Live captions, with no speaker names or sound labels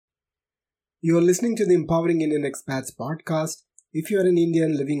You are listening to the Empowering Indian Expats podcast. If you are an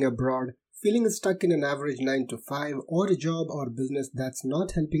Indian living abroad, feeling stuck in an average 9 to 5 or a job or business that's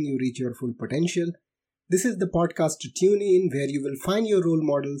not helping you reach your full potential, this is the podcast to tune in where you will find your role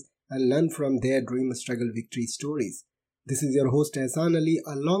models and learn from their dream struggle victory stories. This is your host Ehsan Ali,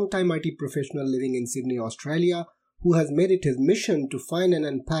 a long-time IT professional living in Sydney, Australia, who has made it his mission to find and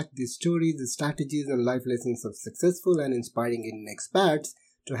unpack these stories, the strategies and life lessons of successful and inspiring Indian expats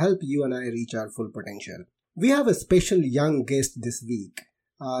to help you and I reach our full potential. We have a special young guest this week,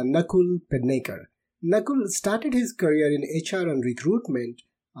 Nakul Pednekar. Nakul started his career in HR and recruitment.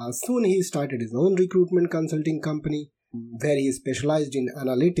 Soon he started his own recruitment consulting company where he specialized in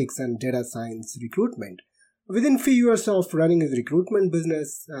analytics and data science recruitment. Within few years of running his recruitment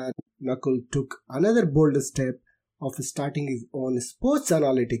business, Nakul took another bold step of starting his own sports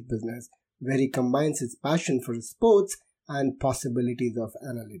analytic business where he combines his passion for sports and possibilities of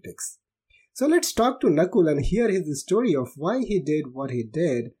analytics. So let's talk to Nakul and hear his story of why he did what he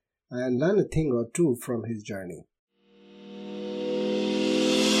did and learn a thing or two from his journey.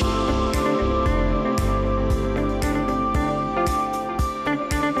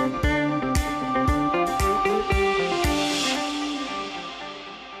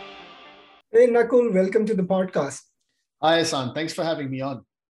 Hey Nakul, welcome to the podcast. Hi Ehsan, thanks for having me on.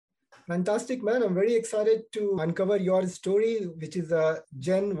 Fantastic, man. I'm very excited to uncover your story, which is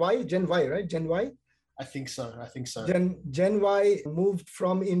Gen Y, right? Gen Y? I think so. Gen Y moved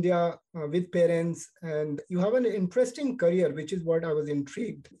from India with parents, and you have an interesting career, which is what I was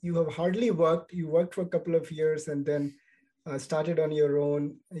intrigued. You have hardly worked. You worked for a couple of years and then started on your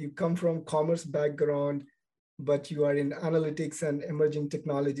own. You come from commerce background, but you are in analytics and emerging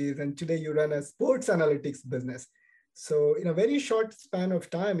technologies. And today you run a sports analytics business. So in a very short span of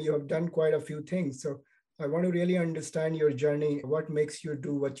time, you have done quite a few things. So I want to really understand your journey, what makes you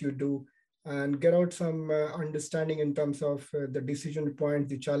do what you do, and get out some understanding in terms of the decision points,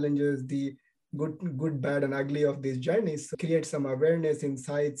 the challenges, the good, bad, and ugly of these journeys. So create some awareness,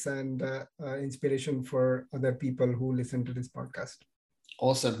 insights, and inspiration for other people who listen to this podcast.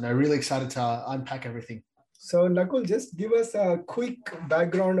 Awesome. I'm really excited to unpack everything. So Nakul, just give us a quick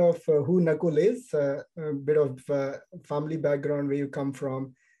background of who Nakul is, a bit of family background, where you come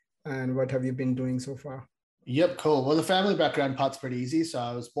from, and what have you been doing so far? Yep, cool. Well, the family background part's pretty easy. So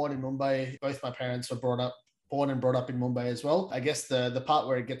I was born in Mumbai. Both my parents were born and brought up in Mumbai as well. I guess the part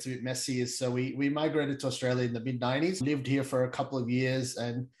where it gets a bit messy is so we migrated to Australia in the mid-90s, lived here for a couple of years,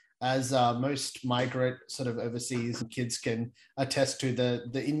 and as most migrant sort of overseas kids can attest to,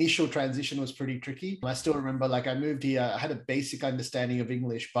 the initial transition was pretty tricky. I still remember, like, I moved here, I had a basic understanding of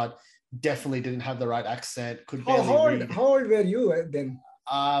English, but definitely didn't have the right accent, could barely read. How old were you then?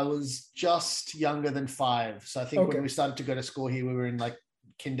 I was just younger than 5. So I think when we started to go to school here, we were in like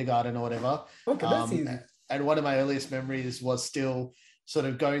kindergarten or whatever. Okay, that's easy. And one of my earliest memories was still sort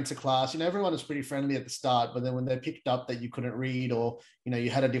of going to class. Everyone was pretty friendly at the start, but then when they picked up that you couldn't read or, you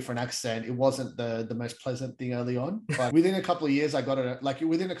had a different accent, it wasn't the most pleasant thing early on. But within a couple of years,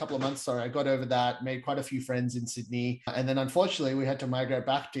 within a couple of months, I got over that, made quite a few friends in Sydney. And then unfortunately, we had to migrate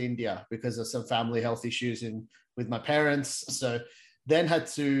back to India because of some family health issues with my parents. So then had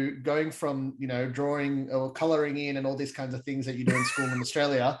to, going from, drawing or coloring in and all these kinds of things that you do in school in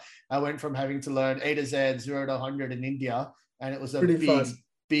Australia, I went from having to learn A to Z, 0 to 100 in India. And it was a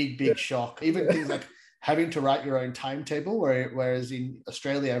big shock. Even things like having to write your own timetable, whereas in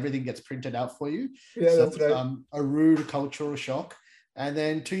Australia, everything gets printed out for you. Yeah, so that's right. A rude cultural shock. And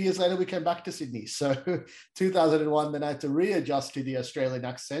then 2 years later, we came back to Sydney. So 2001, then I had to readjust to the Australian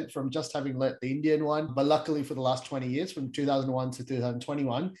accent from just having learnt the Indian one. But luckily for the last 20 years, from 2001 to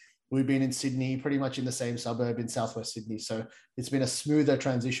 2021, we've been in Sydney, pretty much in the same suburb in Southwest Sydney. So it's been a smoother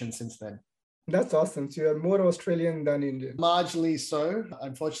transition since then. That's awesome. So you're more Australian than Indian. Marginally so.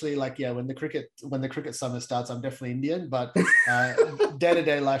 Unfortunately, when the cricket summer starts, I'm definitely Indian, but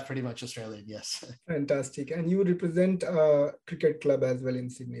day-to-day life, pretty much Australian, yes. Fantastic. And you represent a cricket club as well in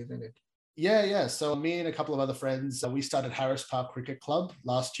Sydney, isn't it? Yeah. So me and a couple of other friends, we started Harris Park Cricket Club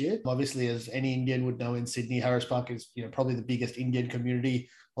last year. Obviously, as any Indian would know, in Sydney, Harris Park is probably the biggest Indian community.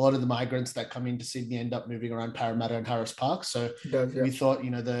 A lot of the migrants that come into Sydney end up moving around Parramatta and Harris Park. So we thought,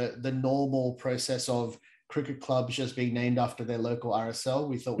 the normal process of cricket clubs just being named after their local RSL,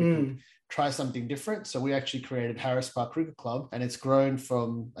 we thought we could try something different. So we actually created Harris Park Cricket Club, and it's grown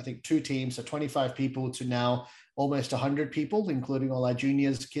from, I think, 2 teams, so 25 people to now almost 100 people, including all our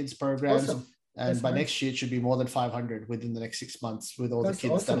juniors, kids programs. Awesome. And by next year, it should be more than 500 within the next 6 months with all the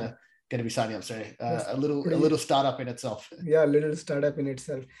kids that are going to be signing up. So a little startup in itself. Yeah, a little startup in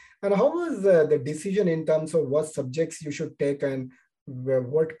itself. And how was the decision in terms of what subjects you should take and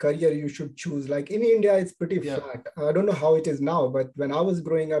what career you should choose. Like in India, it's pretty Yeah. flat. I don't know how it is now, but when I was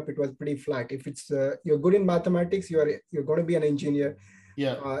growing up, it was pretty flat. If it's you're good in mathematics, you're going to be an engineer.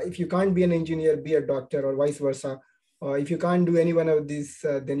 Yeah. If you can't be an engineer, be a doctor, or vice versa. If you can't do any one of these,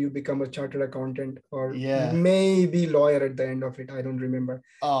 then you become a chartered accountant or Yeah. maybe lawyer at the end of it. I don't remember.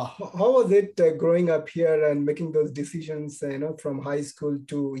 Oh, How was it growing up here and making those decisions, from high school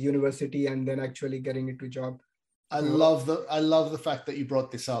to university and then actually getting into job? I love the fact that you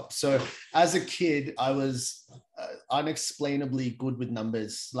brought this up. So as a kid, I was unexplainably good with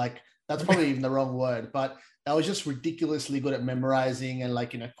numbers. Like that's probably even the wrong word, but I was just ridiculously good at memorizing and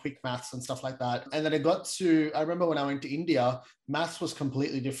like, quick maths and stuff like that. And then I remember when I went to India, maths was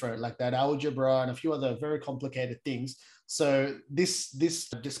completely different, like that algebra and a few other very complicated things. So this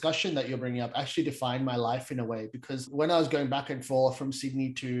discussion that you're bringing up actually defined my life in a way, because when I was going back and forth from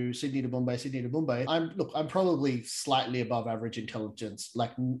Sydney to Mumbai, I'm probably slightly above average intelligence,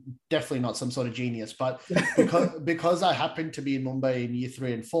 like definitely not some sort of genius, but because I happened to be in Mumbai in year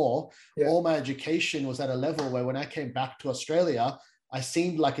 3 and 4, all my education was at a level where when I came back to Australia, I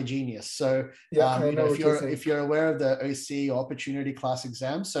seemed like a genius. So, if you're aware of the OC or opportunity class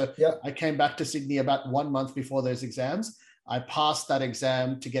exams, so I came back to Sydney about 1 month before those exams. I passed that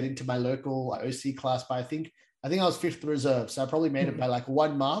exam to get into my local OC class by I think I was 5th reserve. So I probably made it by like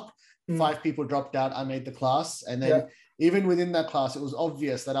 1 mark. 5 people dropped out. I made the class, and then even within that class, it was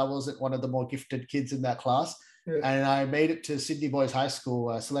obvious that I wasn't one of the more gifted kids in that class. And I made it to Sydney Boys High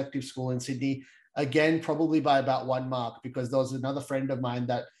School, a selective school in Sydney. Again, probably by about 1 mark, because there was another friend of mine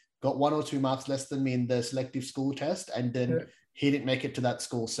that got 1 or 2 marks less than me in the selective school test, and then he didn't make it to that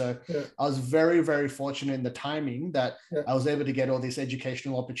school. So I was very, very fortunate in the timing that I was able to get all these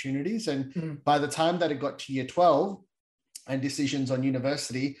educational opportunities. And by the time that it got to year 12 and decisions on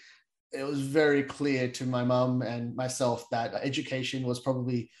university, it was very clear to my mum and myself that education was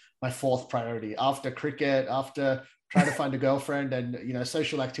probably my 4th priority after cricket, after trying to find a girlfriend and,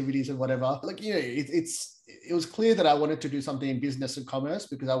 social activities and whatever. Like, it was clear that I wanted to do something in business and commerce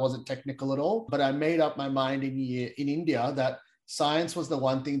because I wasn't technical at all. But I made up my mind in India that science was the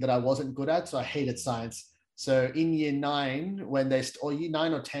one thing that I wasn't good at. So I hated science. So in year 9, year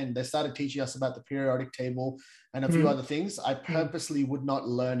 9 or 10, they started teaching us about the periodic table and a few other things. I purposely would not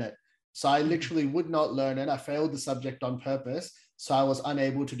learn it. So I literally would not learn it. I failed the subject on purpose. So I was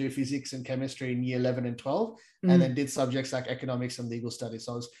unable to do physics and chemistry in year 11 and 12, and then did subjects like economics and legal studies.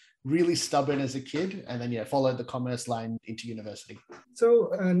 So I was really stubborn as a kid, and then followed the commerce line into university.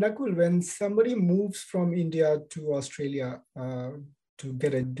 So Nakul, when somebody moves from India to Australia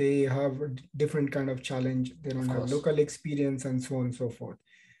they have a different kind of challenge. They don't have local experience and so on and so forth.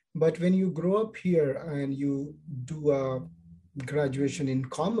 But when you grow up here and you do a graduation in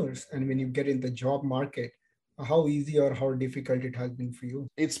commerce, and when you get in the job market, how easy or how difficult it has been for you?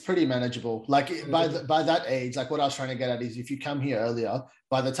 It's pretty manageable. Like by that age, like what I was trying to get at is if you come here earlier,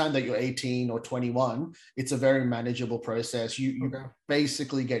 by the time that you're 18 or 21, it's a very manageable process. You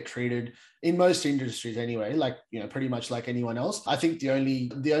basically get treated in most industries anyway, like, pretty much like anyone else. I think the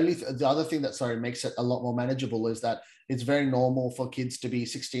other thing that makes it a lot more manageable is that it's very normal for kids to be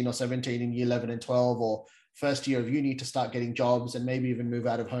 16 or 17 in year 11 and 12 or first year of uni to start getting jobs and maybe even move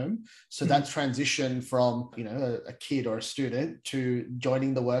out of home. So that transition from, a kid or a student to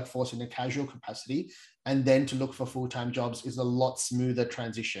joining the workforce in a casual capacity and then to look for full-time jobs is a lot smoother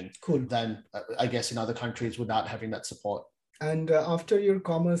transition than I guess in other countries without having that support. And after your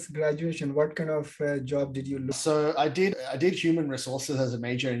commerce graduation, what kind of job did you look? So I did human resources as a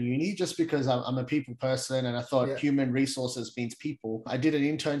major in uni, just because I'm a people person and I thought human resources means people. I did an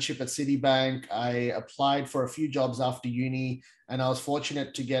internship at Citibank. I applied for a few jobs after uni, and I was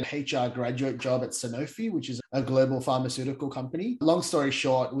fortunate to get an HR graduate job at Sanofi, which is a global pharmaceutical company. Long story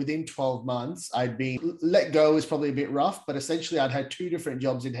short, within 12 months, I'd been let go is probably a bit rough, but essentially I'd had 2 different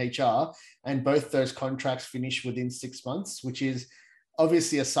jobs in HR, and both those contracts finished within 6 months, which is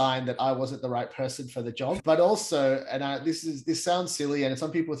obviously a sign that I wasn't the right person for the job. But also, and this sounds silly, and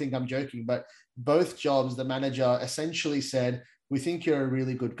some people think I'm joking, but both jobs, the manager essentially said, "We think you're a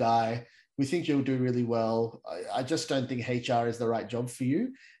really good guy. We think you'll do really well. I just don't think HR is the right job for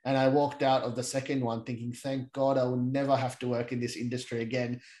you." And I walked out of the second one thinking, thank God I will never have to work in this industry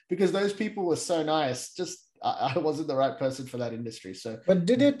again, because those people were so nice. Just I wasn't the right person for that industry. So, but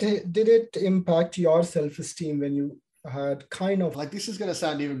did it impact your self-esteem when you had kind of like, this is going to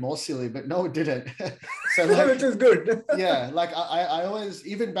sound even more silly, but no, it didn't. So which is good. yeah, like I always,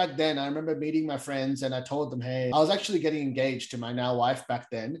 even back then, I remember meeting my friends and I told them, hey, I was actually getting engaged to my now wife back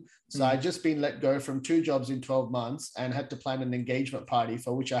then. So I'd just been let go from 2 jobs in 12 months and had to plan an engagement party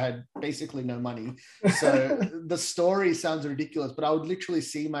for which I had basically no money. So the story sounds ridiculous, but I would literally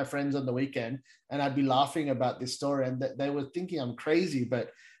see my friends on the weekend and I'd be laughing about this story and they were thinking I'm crazy,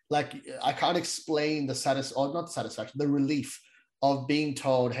 but like, I can't explain the relief of being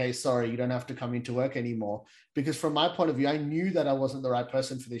told, hey, sorry, you don't have to come into work anymore. Because from my point of view, I knew that I wasn't the right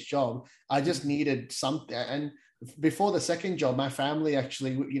person for this job. I just needed something. And before the second job, my family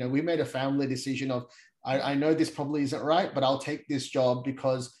actually, we made a family decision of, I know this probably isn't right, but I'll take this job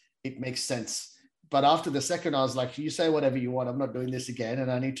because it makes sense. But after the second, I was like, you say whatever you want. I'm not doing this again. And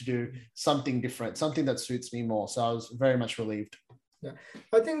I need to do something different, something that suits me more. So I was very much relieved. Yeah,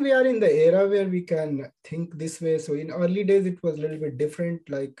 I think we are in the era where we can think this way. So in early days, it was a little bit different.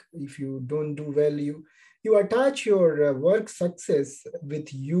 Like if you don't do well, you attach your work success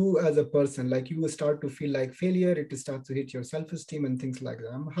with you as a person. Like you will start to feel like failure. It starts to hit your self-esteem and things like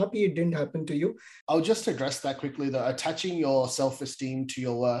that. I'm happy it didn't happen to you. I'll just address that quickly though. Attaching your self-esteem to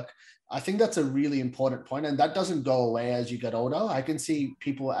your work, I think that's a really important point, and that doesn't go away as you get older. I can see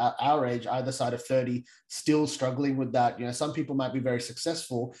people at our age, either side of 30, still struggling with that. Some people might be very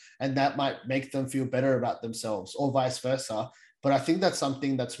successful and that might make them feel better about themselves or vice versa. But I think that's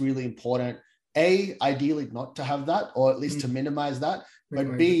something that's really important. A, ideally not to have that, or at least to minimize that.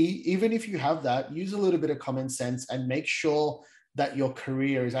 But B, even if you have that, use a little bit of common sense and make sure that your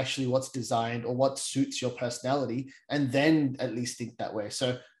career is actually what's designed or what suits your personality, and then at least think that way.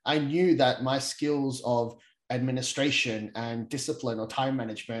 So I knew that my skills of administration and discipline or time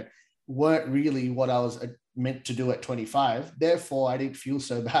management weren't really what I was meant to do at 25. Therefore, I didn't feel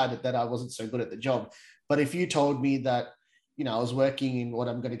so bad that I wasn't so good at the job. But if you told me that, I was working in what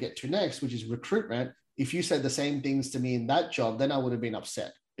I'm going to get to next, which is recruitment, if you said the same things to me in that job, then I would have been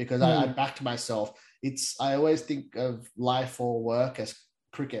upset because I backed myself. I always think of life or work as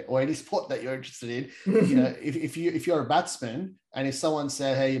cricket or any sport that you're interested in. If you're a batsman and if someone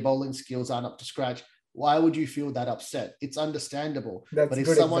said, hey, your bowling skills aren't up to scratch, why would you feel that upset? It's understandable. But if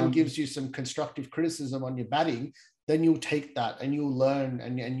someone gives you some constructive criticism on your batting, then you'll take that and you'll learn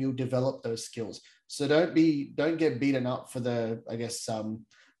and you'll develop those skills. So don't get beaten up for the, I guess,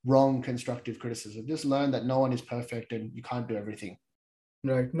 wrong constructive criticism. Just learn that no one is perfect and you can't do everything.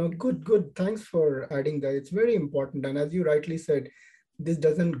 Right. No, good. Thanks for adding that. It's very important. And as you rightly said, this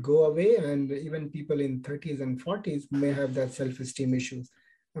doesn't go away. And even people in 30s and 40s may have that self-esteem issues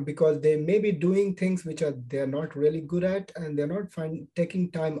because they may be doing things which they're not really good at, and they're not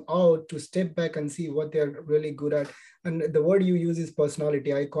taking time out to step back and see what they're really good at. And the word you use is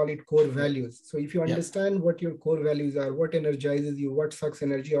personality. I call it core values. So if you understand what your core values are, what energizes you, what sucks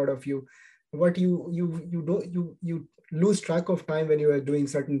energy out of you, what you lose track of time when you are doing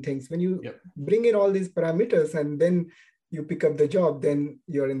certain things. When you bring in all these parameters and then you pick up the job, then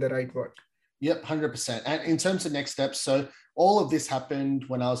you're in the right work. Yep, 100%. And in terms of next steps, so all of this happened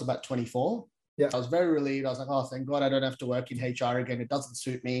when I was about 24. Yeah, I was very relieved. I was like, oh, thank God I don't have to work in HR again. It doesn't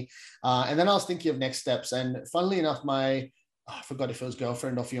suit me. And then I was thinking of next steps. And funnily enough, I forgot if it was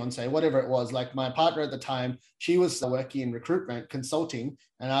girlfriend or fiance, whatever it was, like my partner at the time, she was working in recruitment consulting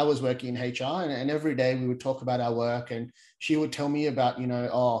and I was working in HR. And every day we would talk about our work and she would tell me about,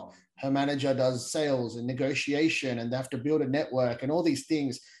 her manager does sales and negotiation and they have to build a network and all these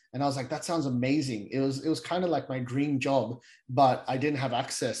things. And I was like, that sounds amazing. It was kind of like my dream job, but I didn't have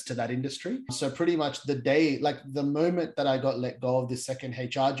access to that industry. So pretty much the moment that I got let go of this second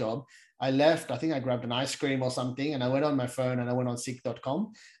HR job, I left, I think I grabbed an ice cream or something and I went on my phone and I went on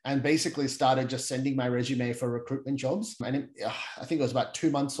seek.com and basically started just sending my resume for recruitment jobs. And I think it was about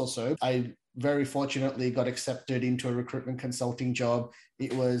 2 months or so. I very fortunately got accepted into a recruitment consulting job.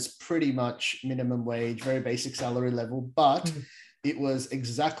 It was pretty much minimum wage, very basic salary level, but it was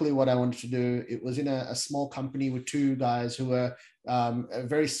exactly what I wanted to do. It was in a small company with 2 guys who were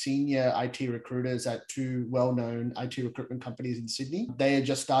very senior IT recruiters at 2 well-known IT recruitment companies in Sydney. They had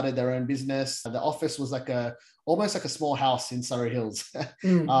just started their own business. The office was almost like a small house in Surrey Hills.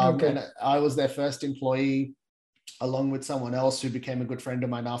 And I was their first employee along with someone else who became a good friend of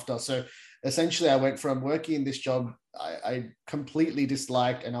mine after. So essentially I went from working in this job I completely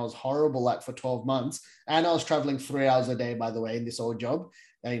disliked and I was horrible at for 12 months. And I was traveling 3 hours a day, by the way, in this old job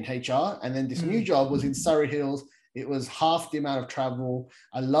in HR. And then this new job was in Surrey Hills. It was half the amount of travel.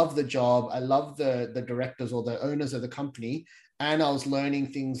 I loved the job. I loved the directors or the owners of the company. And I was learning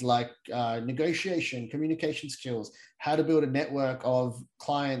things like negotiation, communication skills, how to build a network of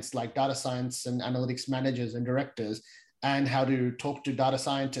clients like data science and analytics managers and directors, and how to talk to data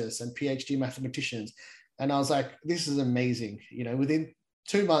scientists and PhD mathematicians. And I was like, this is amazing. Within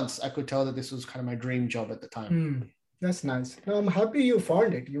 2 months, I could tell that this was kind of my dream job at the time. That's nice. No, I'm happy you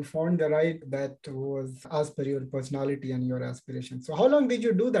found it. You found the right that was as per your personality and your aspirations. So how long did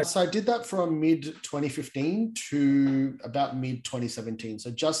you do that? So I did that from mid 2015 to about mid 2017. So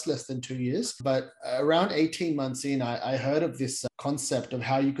just less than 2 years. But around 18 months in, I heard of this concept of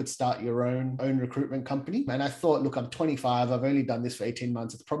how you could start your own recruitment company. And I thought, look, I'm 25. I've only done this for 18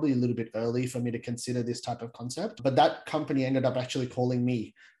 months. It's probably a little bit early for me to consider this type of concept. But that company ended up actually calling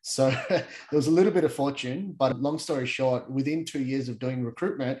me. So there was a little bit of fortune, but long story short, within 2 years of doing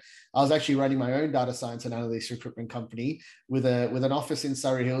recruitment, I was actually running my own data science and analytics recruitment company with an office in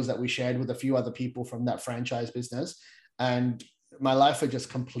Surrey Hills that we shared with a few other people from that franchise business. And my life had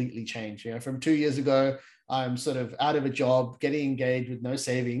just completely changed. From 2 years ago, I'm sort of out of a job, getting engaged with no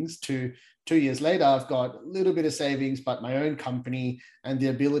savings, to 2 years later, I've got a little bit of savings, but my own company and the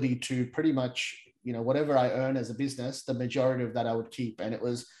ability to pretty much, whatever I earn as a business, the majority of that I would keep. And it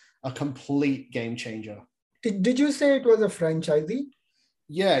was a complete game changer. Did you say it was a franchisee?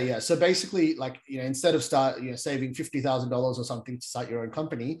 Yeah. So basically, instead of saving $50,000 or something to start your own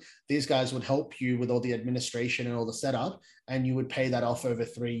company, these guys would help you with all the administration and all the setup, and you would pay that off over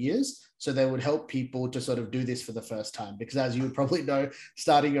 3 years. So they would help people to sort of do this for the first time, because as you would probably know,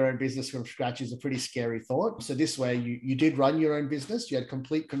 starting your own business from scratch is a pretty scary thought. So this way you did run your own business, you had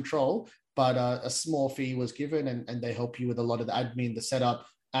complete control, but a small fee was given, and they help you with a lot of the admin, the setup,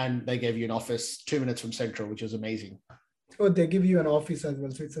 and they gave you an office 2 minutes from Central, which was amazing. Oh, they give you an office as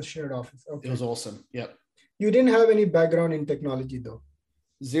well. So it's a shared office. Okay. It was awesome. Yep. You didn't have any background in technology though?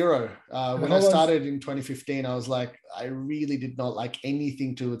 Zero. When I started in 2015, I was like, I really did not like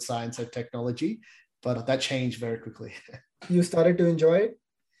anything to do with science or technology, but that changed very quickly. You started to enjoy it?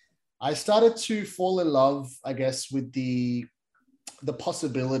 I started to fall in love, I guess, with the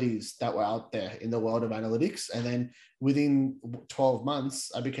possibilities that were out there in the world of analytics. And then within 12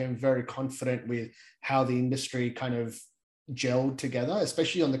 months, I became very confident with how the industry kind of gelled together,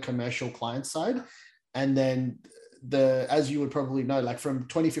 especially on the commercial client side. And then as you would probably know, like from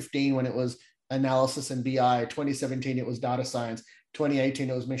 2015, when it was analysis and BI, 2017, it was data science, 2018,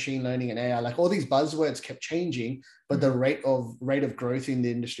 it was machine learning and AI, like all these buzzwords kept changing, but the rate of growth in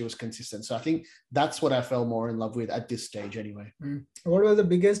the industry was consistent. So I think that's what I fell more in love with at this stage anyway. What was the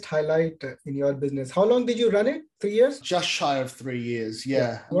biggest highlight in your business? How long did you run it? 3 years? Just shy of 3 years.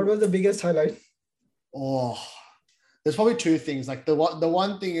 Yeah. What was the biggest highlight? There's probably two things. Like the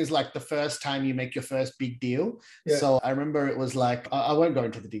one thing is like the first time you make your first big deal. Yeah. So I remember it was like, I won't go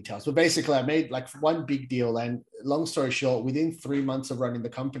into the details, but basically I made like one big deal, and long story short, within 3 months of running the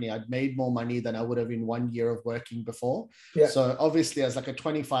company, I'd made more money than I would have in 1 year of working before. Yeah. So obviously as like a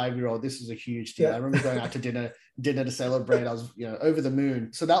 25-year-old, this is a huge deal. Yeah. I remember going out to dinner to celebrate. I was, over the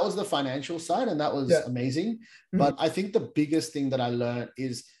moon. So that was the financial side, and that was amazing. But I think the biggest thing that I learned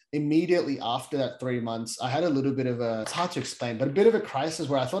is immediately after that 3 months, I had a little bit of it's hard to explain, but a bit of a crisis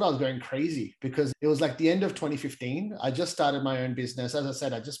where I thought I was going crazy, because it was like the end of 2015. I just started my own business. As I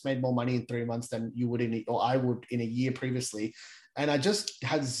said, I just made more money in 3 months than I would in a year previously. And I just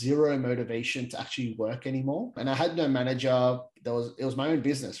had zero motivation to actually work anymore. And I had no manager. It was my own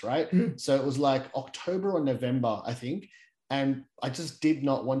business, right? So it was like October or November, I think. And I just did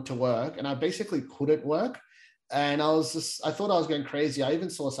not want to work. And I basically couldn't work. And I thought I was going crazy. I even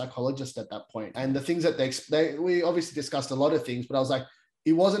saw a psychologist at that point. And the things that we obviously discussed a lot of things, but I was like,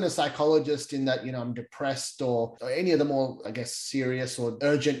 it wasn't a psychologist in that, I'm depressed or any of the more, I guess, serious or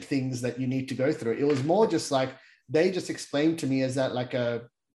urgent things that you need to go through. It was more just like, they just explained to me as that like a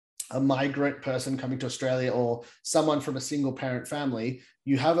migrant person coming to Australia or someone from a single parent family,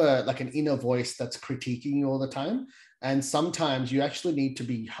 you have an inner voice that's critiquing you all the time. And sometimes you actually need to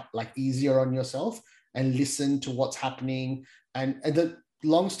be like easier on yourself and listen to what's happening. And the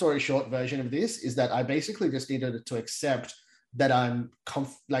long story short version of this is that I basically just needed to accept that I'm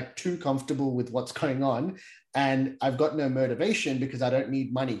too comfortable with what's going on, and I've got no motivation because I don't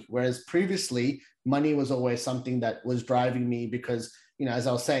need money. Whereas previously, money was always something that was driving me because, as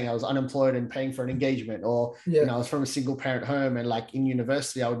I was saying, I was unemployed and paying for an engagement, or, I was from a single parent home, and like in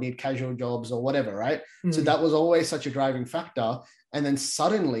university, I would need casual jobs or whatever, right? So that was always such a driving factor. And then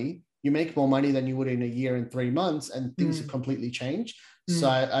suddenly, you make more money than you would in a year and 3 months, and things have completely changed. So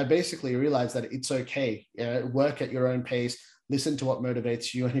I basically realized that it's okay. Work at your own pace, listen to what motivates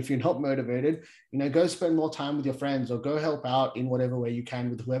you. And if you're not motivated, go spend more time with your friends or go help out in whatever way you can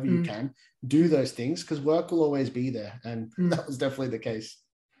with whoever you can. Do those things because work will always be there. And that was definitely the case.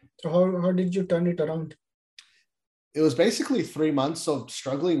 So how did you turn it around? It was basically 3 months of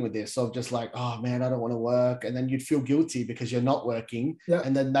struggling with this, of just like, oh man, I don't want to work. And then you'd feel guilty because you're not working. Yeah.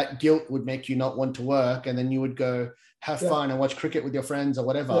 And then that guilt would make you not want to work. And then you would go have fun and watch cricket with your friends or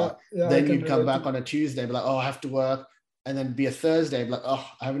whatever. Then you'd come back on a Tuesday, be like, oh, I have to work. And then be a Thursday, be like, oh,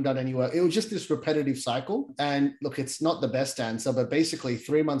 I haven't done any work. It was just this repetitive cycle. And look, it's not the best answer, but basically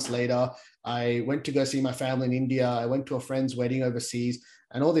 3 months later, I went to go see my family in India. I went to a friend's wedding overseas.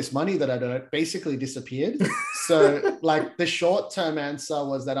 And all this money that I'd earned basically disappeared. So like the short-term answer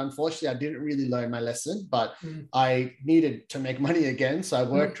was that unfortunately I didn't really learn my lesson, but I needed to make money again. So I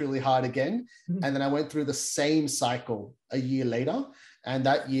worked really hard again. And then I went through the same cycle a year later. And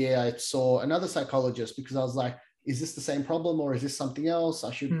that year I saw another psychologist because I was like, is this the same problem or is this something else?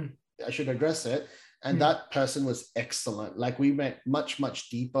 I should address it. And that person was excellent. Like we went much, much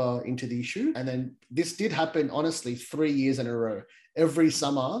deeper into the issue. And then this did happen, honestly, 3 years in a row. Every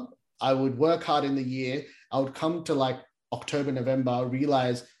summer, I would work hard in the year. I would come to like October, November,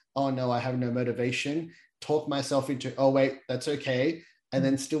 realize, oh no, I have no motivation, talk myself into, oh wait, that's okay. And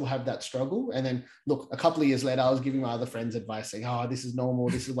then still have that struggle. And then look, a couple of years later, I was giving my other friends advice saying, oh, this is normal.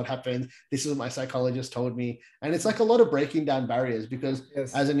 This is what happens. This is what my psychologist told me. And it's like a lot of breaking down barriers because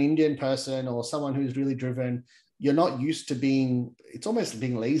as an Indian person or someone who's really driven, you're not used to it's almost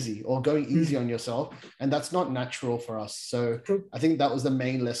being lazy or going easy on yourself. And that's not natural for us. So I think that was the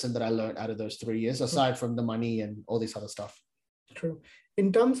main lesson that I learned out of those 3 years, aside from the money and all this other stuff. True.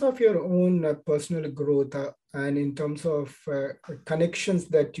 In terms of your own personal growth and in terms of connections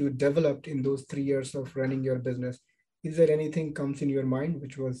that you developed in those 3 years of running your business, is there anything comes in your mind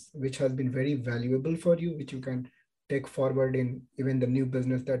which has been very valuable for you, which you can take forward in even the new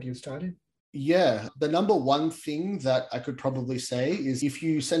business that you started? Yeah, the number one thing that I could probably say is if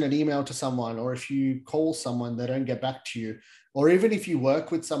you send an email to someone or if you call someone, they don't get back to you, or even if you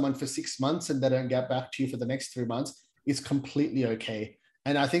work with someone for 6 months and they don't get back to you for the next 3 months, it's completely okay.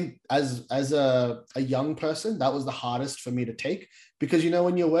 And I think as a young person, that was the hardest for me to take because,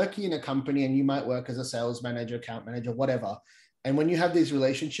 when you're working in a company and you might work as a sales manager, account manager, whatever. And when you have these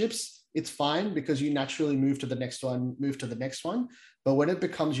relationships, it's fine because you naturally move to the next one. But when it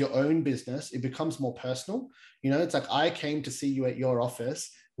becomes your own business, it becomes more personal. It's like I came to see you at your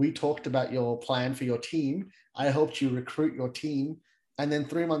office. We talked about your plan for your team. I helped you recruit your team. And then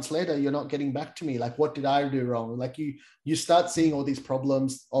 3 months later, you're not getting back to me. Like, what did I do wrong? Like you start seeing all these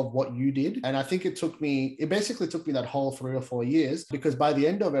problems of what you did. And I think it basically took me that whole 3 or 4 years because by the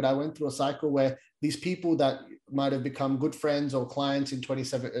end of it, I went through a cycle where these people that might have become good friends or clients in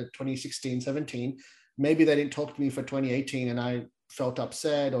 2016, 17, maybe they didn't talk to me for 2018 and I felt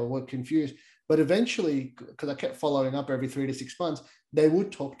upset or were confused. But eventually, because I kept following up every 3 to 6 months, they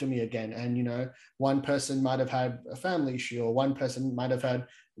would talk to me again. And, one person might have had a family issue or one person might have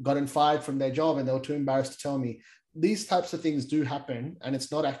gotten fired from their job and they were too embarrassed to tell me. These types of things do happen and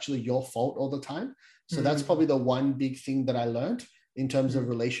it's not actually your fault all the time. So that's probably the one big thing that I learned in terms of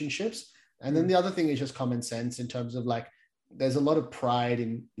relationships. And then the other thing is just common sense in terms of like, there's a lot of pride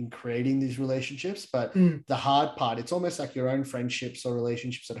in creating these relationships, but the hard part, it's almost like your own friendships or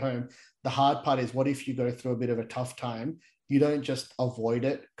relationships at home. The hard part is what if you go through a bit of a tough time? You don't just avoid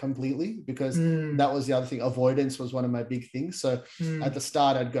it completely because that was the other thing. Avoidance was one of my big things. So at the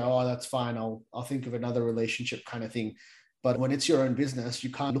start, I'd go, oh, that's fine. I'll think of another relationship kind of thing. But when it's your own business, you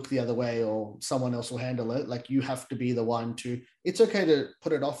can't look the other way or someone else will handle it. Like you have to be the one it's okay to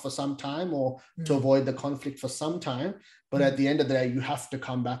put it off for some time or to avoid the conflict for some time. But at the end of the day, you have to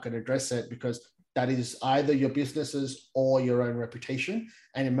come back and address it because that is either your business's or your own reputation.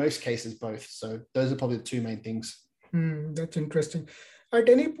 And in most cases, both. So those are probably the two main things. That's interesting. At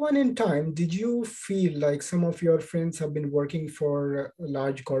any point in time, did you feel like some of your friends have been working for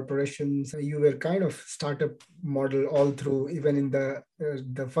large corporations? You were kind of startup model all through, even in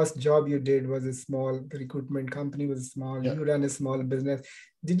the first job you did was the recruitment company was small, you ran a small business.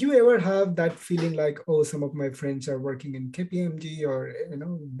 Did you ever have that feeling like, oh, some of my friends are working in KPMG or,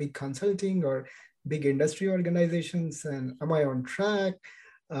 big consulting or big industry organizations and am I on track?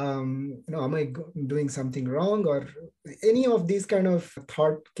 Am I doing something wrong or any of these kind of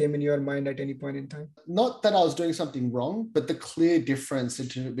thought came in your mind at any point in time? Not that I was doing something wrong, but the clear difference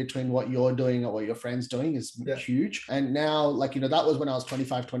between what you're doing or what your friend's doing is huge. And now, that was when I was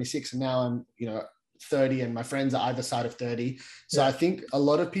 25, 26, and now I'm, 30 and my friends are either side of 30. So I think a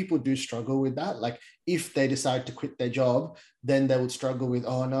lot of people do struggle with that. Like if they decide to quit their job, then they would struggle with,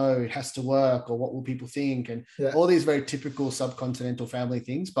 oh no, it has to work, or what will people think, and all these very typical subcontinental family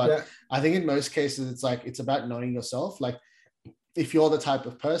things. But I think in most cases, it's about knowing yourself. Like, if you're the type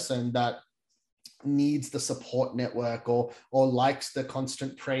of person that needs the support network, or likes the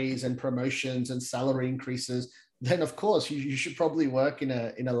constant praise and promotions and salary increases, then of course you should probably work in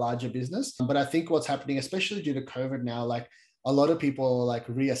a larger business. But I think what's happening, especially due to COVID now, like a lot of people are like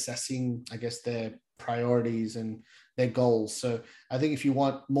reassessing, I guess, their priorities and their goals. So I think if you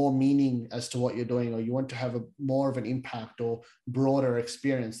want more meaning as to what you're doing, or you want to have more of an impact or broader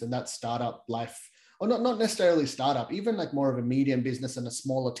experience, then that startup life, or not necessarily startup, even like more of a medium business and a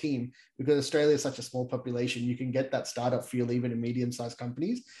smaller team, because Australia is such a small population, you can get that startup feel even in medium-sized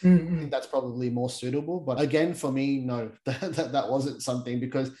companies. I think that's probably more suitable. But again, for me, no, that wasn't something,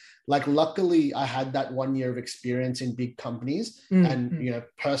 because like luckily I had that 1 year of experience in big companies and, you know,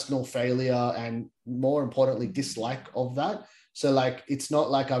 personal failure and more importantly, dislike of that. So like, it's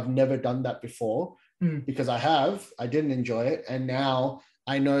not like I've never done that before, because I didn't enjoy it. And now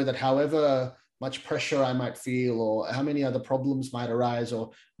I know that however much pressure I might feel, or how many other problems might arise,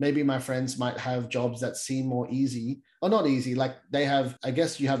 or maybe my friends might have jobs that seem more easy, or not easy, like they have, I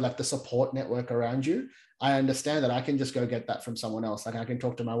guess you have like the support network around you. I understand that I can just go get that from someone else. Like I can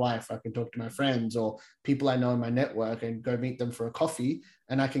talk to my wife, I can talk to my friends or people I know in my network and go meet them for a coffee,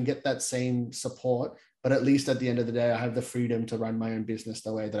 and I can get that same support. But at least at the end of the day, I have the freedom to run my own business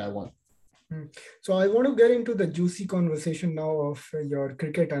the way that I want. So I want to get into the juicy conversation now of your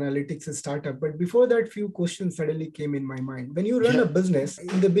cricket analytics startup. But before that, few questions suddenly came in my mind. When you run a business,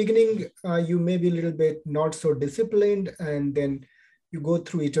 in the beginning, you may be a little bit not so disciplined, and then you go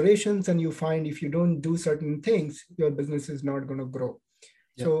through iterations and you find if you don't do certain things, your business is not going to grow.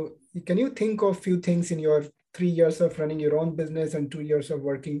 So can you think of few things in your 3 years of running your own business and 2 years of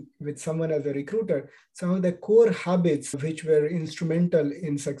working with someone as a recruiter, some of the core habits which were instrumental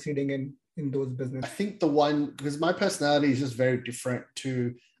in succeeding in those businesses? I think the one, because my personality is just very different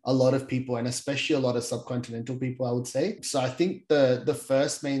to a lot of people, and especially a lot of subcontinental people, I would say. So I think the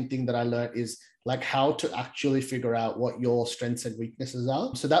first main thing that I learned is like how to actually figure out what your strengths and weaknesses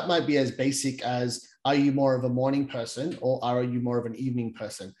are. So that might be as basic as, are you more of a morning person or are you more of an evening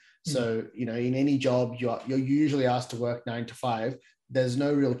person? So, you know, in any job, you're usually asked to work 9 to 5. There's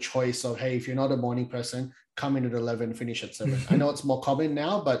no real choice of, hey, if you're not a morning person, come in at 11, finish at 7. I know it's more common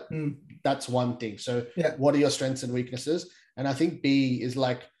now, but that's one thing. So what are your strengths and weaknesses? And I think B is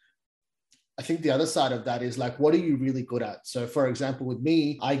like, I think the other side of that is like, what are you really good at? So for example, with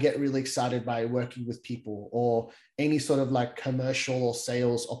me, I get really excited by working with people or any sort of like commercial or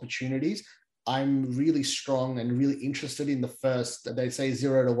sales opportunities. I'm really strong and really interested in the first, they say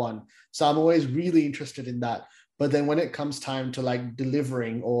 0 to 1. So I'm always really interested in that. But then when it comes time to like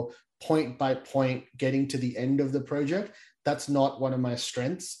delivering or point by point, getting to the end of the project, that's not one of my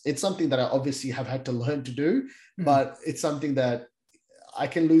strengths. It's something that I obviously have had to learn to do, but it's something that I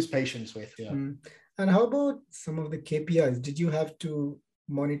can lose patience with. And how about some of the KPIs? Did you have to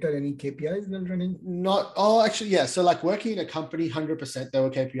monitor any KPIs while running? Actually, so like working in a company, 100% there were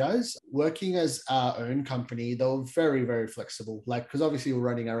KPIs. Working as our own company, they were very, very flexible. Like, because obviously we're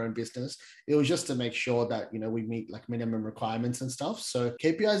running our own business. It was just to make sure that, you know, we meet like minimum requirements and stuff. So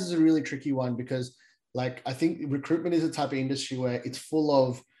KPIs is a really tricky one, because like, I think recruitment is a type of industry where it's full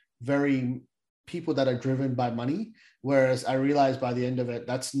of very people that are driven by money. Whereas I realized by the end of it,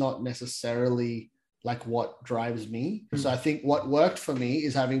 that's not necessarily like what drives me. So I think what worked for me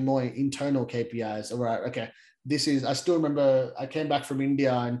is having more internal KPIs. Right, okay, I still remember I came back from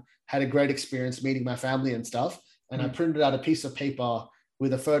India and had a great experience meeting my family and stuff. And I printed out a piece of paper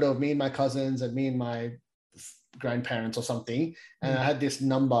with a photo of me and my cousins and me and my grandparents or something. And I had this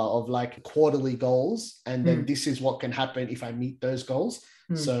number of like quarterly goals. And then this is what can happen if I meet those goals.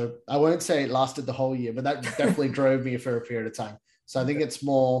 So I won't say it lasted the whole year, but that definitely drove me for a period of time. So I think it's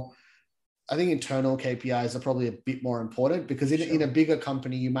more, I think internal KPIs are probably a bit more important, because in a bigger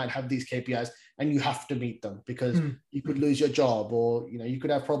company, you might have these KPIs and you have to meet them, because you could lose your job, or, you know, you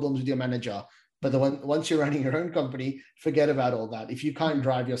could have problems with your manager. But once you're running your own company, forget about all that. If you can't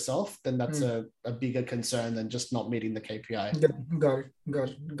drive yourself, then that's a bigger concern than just not meeting the KPI.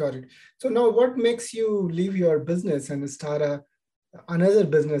 Got it. So now what makes you leave your business and start another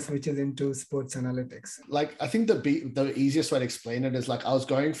business which is into sports analytics? Like, I think the easiest way to explain it is like, I was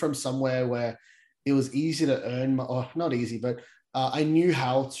going from somewhere where it was easy to earn, or not easy, but I knew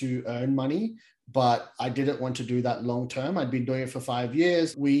how to earn money, but I didn't want to do that long term. I'd been doing it for 5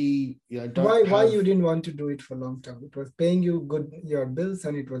 years. Why you didn't want to do it for long term? It was paying you your bills,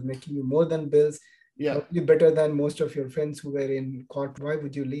 and it was making you more than bills. Yeah. Probably better than most of your friends who were in court. Why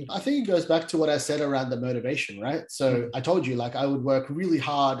would you leave? I think it goes back to what I said around the motivation, right? So I told you, like, I would work really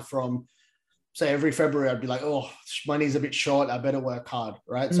hard from, say, every February, I'd be like, oh, money's a bit short. I better work hard,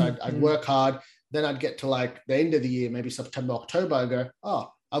 right? So I'd work hard. Then I'd get to like the end of the year, maybe September, October, I go,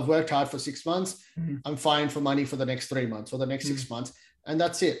 oh, I've worked hard for 6 months. I'm fine for money for the next 3 months or the next 6 months. And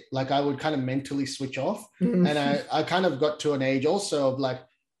that's it. Like I would kind of mentally switch off. And I kind of got to an age also of like,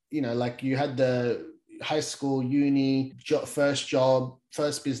 you know, like you had the high school, uni, first job,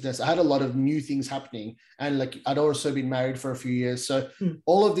 first business. I had a lot of new things happening. And like I'd also been married for a few years. So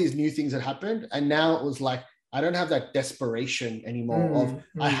all of these new things had happened. And now it was like, I don't have that desperation anymore of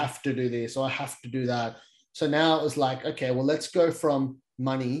I have to do this or I have to do that. So now it was like, okay, well, let's go from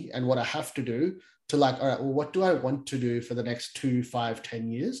money and what I have to do to like, all right, well, what do I want to do for the next 2, 5,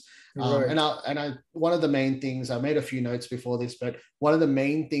 10 years? Right. And one of the main things, I made a few notes before this, but one of the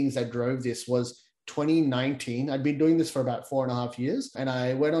main things that drove this was 2019. I'd been doing this for about 4.5 years. And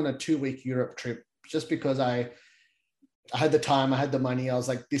I went on a 2-week Europe trip just because I had the time, I had the money. I was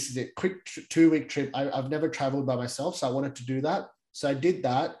like, this is it, quick 2-week trip. I've never traveled by myself. So I wanted to do that. So I did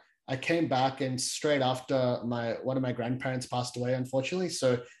that. I came back and straight after one of my grandparents passed away, unfortunately.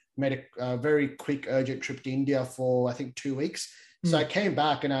 So made a very quick, urgent trip to India for, I think, 2 weeks. So I came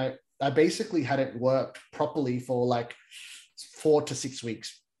back and I basically hadn't worked properly for like 4 to 6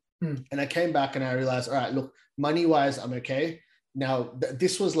 weeks. And I came back and I realized, all right, look, money-wise, I'm okay. Now,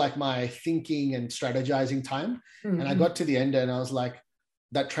 this was like my thinking and strategizing time. And I got to the end and I was like,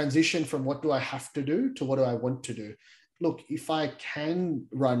 that transition from what do I have to do to what do I want to do? Look, if I can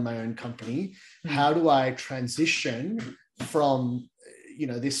run my own company, how do I transition from, you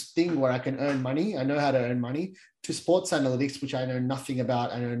know, this thing where I can earn money, I know how to earn money, to sports analytics, which I know nothing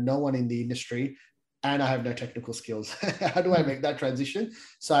about. I know no one in the industry. And I have no technical skills. How do I make that transition?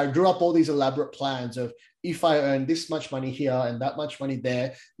 So I drew up all these elaborate plans of if I earn this much money here and that much money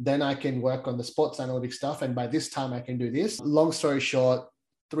there, then I can work on the sports analytics stuff. And by this time I can do this. Long story short,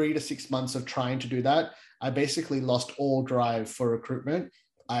 3 to 6 months of trying to do that, I basically lost all drive for recruitment.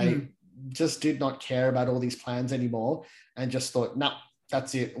 I just did not care about all these plans anymore and just thought, nah,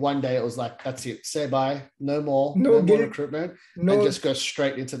 that's it. One day it was like, that's it. Say bye. No more recruitment. And just go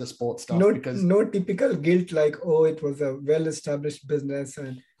straight into the sports stuff. No typical guilt like, oh, it was a well-established business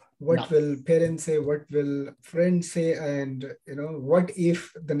and what will parents say, what will friends say, and you know, what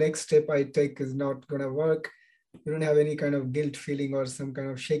if the next step I take is not gonna work? You don't have any kind of guilt feeling or some kind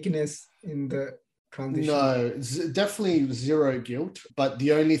of shakiness in the transition? No, definitely zero guilt. But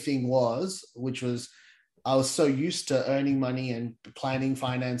the only thing was, which was, I was so used to earning money and planning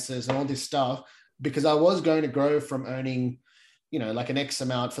finances and all this stuff because I was going to grow from earning, you know, like an X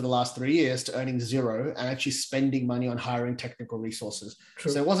amount for the last 3 years to earning zero and actually spending money on hiring technical resources.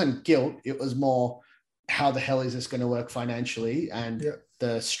 True. So it wasn't guilt. It was more, how the hell is this going to work financially? And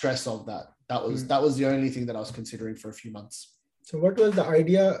the stress of that. That was the only thing that I was considering for a few months. So what was the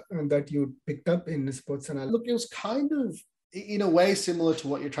idea that you picked up in sports analytics? Look, it was kind of, in a way, similar to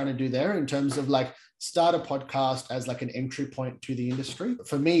what you're trying to do there in terms of like start a podcast as like an entry point to the industry.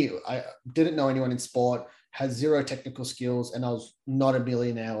 For me, I didn't know anyone in sport, had zero technical skills, and I was not a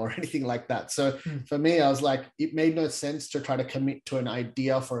millionaire or anything like that. So for me, I was like, it made no sense to try to commit to an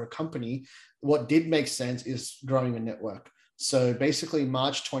idea for a company. What did make sense is growing a network. So basically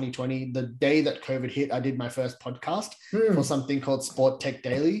March 2020, the day that COVID hit, I did my first podcast for something called Sport Tech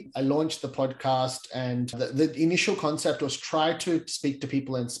Daily. I launched the podcast and the initial concept was try to speak to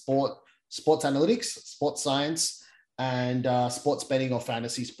people in sports analytics, sports science, and sports betting or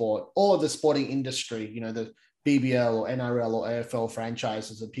fantasy sport, or the sporting industry, you know, the BBL or NRL or AFL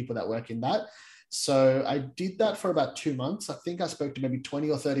franchises and people that work in that. So I did that for about 2 months. I think I spoke to maybe 20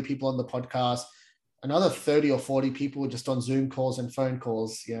 or 30 people on the podcast. Another 30 or 40 people just on Zoom calls and phone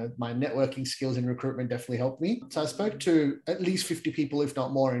calls. You know, my networking skills in recruitment definitely helped me. So I spoke to at least 50 people, if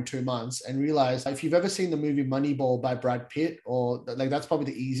not more, in 2 months, and realized if you've ever seen the movie Moneyball by Brad Pitt, or like that's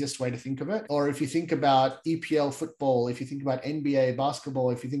probably the easiest way to think of it. Or if you think about EPL football, if you think about NBA basketball,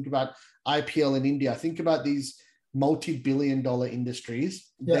 if you think about IPL in India, think about these multi-billion-dollar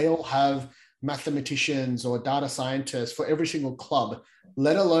industries. They all have mathematicians or data scientists for every single club,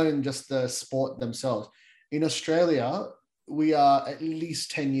 let alone just the sport themselves. In Australia, we are at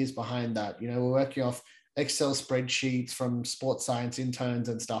least 10 years behind that. You know, we're working off Excel spreadsheets from sports science interns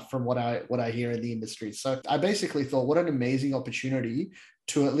and stuff from what I hear in the industry. So I basically thought, what an amazing opportunity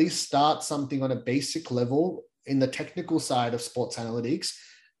to at least start something on a basic level in the technical side of sports analytics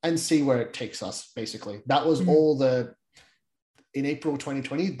and see where it takes us, basically. That was all in April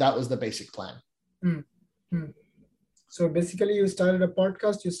 2020, that was the basic plan. So basically, you started a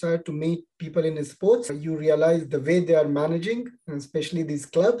podcast, you started to meet people in sports. You realize the way they are managing, especially these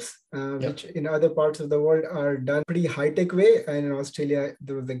clubs, which Yep. in other parts of the world are done pretty high-tech way. And in Australia,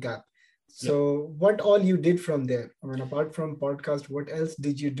 there was a gap. Yep. So what all you did from there? I mean, apart from podcast, what else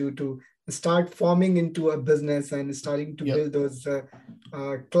did you do to start forming into a business and starting to Yep. build those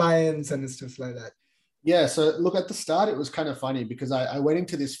clients and stuff like that? Yeah, so look, at the start, it was kind of funny because I went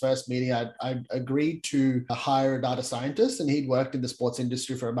into this first meeting. I agreed to hire a data scientist, and he'd worked in the sports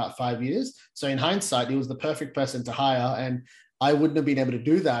industry for about 5 years. So in hindsight, he was the perfect person to hire. And I wouldn't have been able to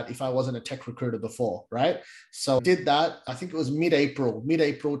do that if I wasn't a tech recruiter before, right? So I did that. I think it was mid-April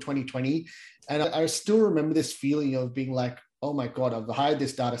 2020. And I still remember this feeling of being like, oh my God, I've hired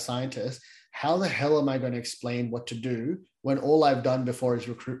this data scientist. How the hell am I going to explain what to do when all I've done before is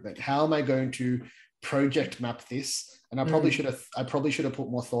recruitment? How am I going to project map this? And I probably should have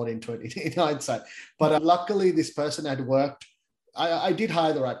put more thought into it in hindsight. But luckily, this person had worked. I did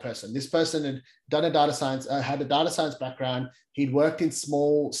hire the right person. This person had done a data science, had a data science background. He'd worked in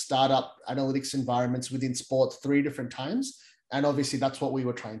small startup analytics environments within sports 3 different times. And obviously that's what we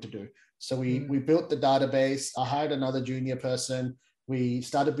were trying to do. So we built the database. I hired another junior person. We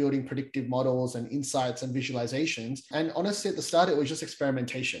started building predictive models and insights and visualizations. And honestly, at the start, it was just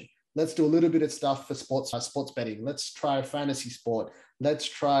experimentation. Let's do a little bit of stuff for sports betting. Let's try fantasy sport. Let's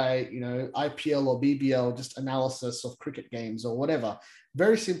try, IPL or BBL, just analysis of cricket games or whatever.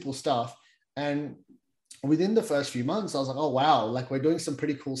 Very simple stuff. And within the first few months, I was like, oh, wow, like we're doing some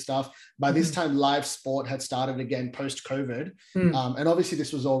pretty cool stuff. By this time, live sport had started again post-COVID. And obviously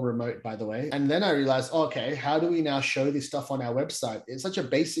this was all remote, by the way. And then I realized, oh, okay, how do we now show this stuff on our website? It's such a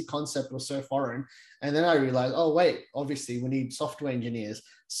basic concept, was so foreign. And then I realized, oh, wait, obviously we need software engineers.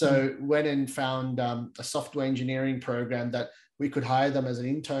 So went and found a software engineering program that we could hire them as an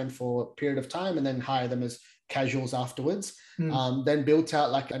intern for a period of time and then hire them as casuals afterwards. Then built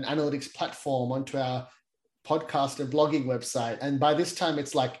out like an analytics platform onto our podcast and blogging website. And by this time,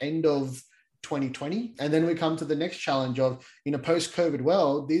 it's like end of 2020. And then we come to the next challenge of, post-COVID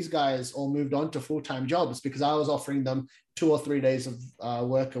world, these guys all moved on to full-time jobs because I was offering them 2 or 3 days of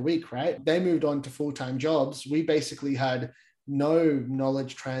work a week, right? They moved on to full-time jobs. We basically had no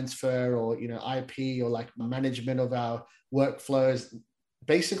knowledge transfer or, IP or like management of our workflows,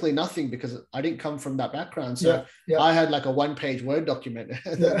 basically nothing, because I didn't come from that background. So I had like a 1-page Word document.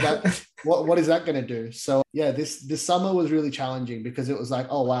 What is that going to do? So this summer was really challenging because it was like,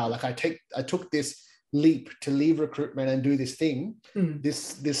 oh wow, like I took this leap to leave recruitment and do this thing.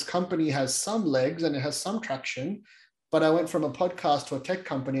 This company has some legs and it has some traction, but I went from a podcast to a tech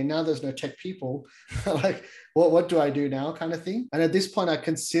company and now there's no tech people. Like, what do I do now, kind of thing? And at this point, I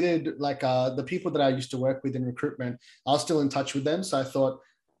considered like the people that I used to work with in recruitment, I was still in touch with them. So I thought,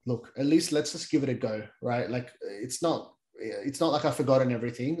 look, at least let's just give it a go, right? Like it's not like I've forgotten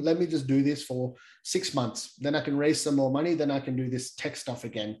everything. Let me just do this for 6 months. Then I can raise some more money. Then I can do this tech stuff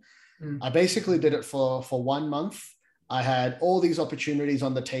again. I basically did it for 1 month. I had all these opportunities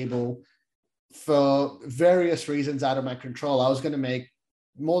on the table for various reasons out of my control. I was going to make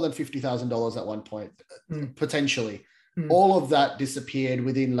more than $50,000 at one point, potentially. All of that disappeared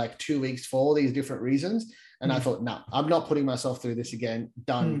within like 2 weeks for all these different reasons. And I thought, no, I'm not putting myself through this again.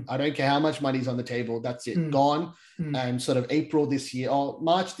 Done. I don't care how much money's on the table. That's it. Gone. And sort of April this year or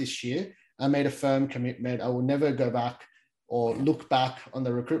March this year, I made a firm commitment. I will never go back or look back on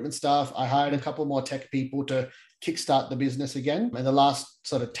the recruitment stuff. I hired a couple more tech people to kickstart the business again. And the last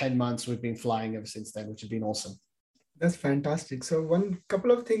sort of 10 months, we've been flying ever since then, which has been awesome. That's fantastic. So one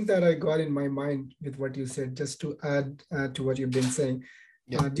couple of things that I got in my mind with what you said, just to add to what you've been saying.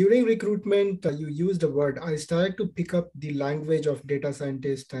 During recruitment, you used a word. I started to pick up the language of data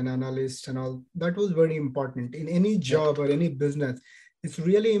scientists and analysts and all. That was very important. In any job or any business, it's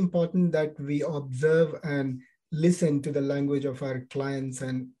really important that we observe and listen to the language of our clients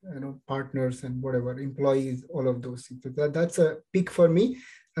and partners and whatever, employees, all of those things. So that's a pick for me.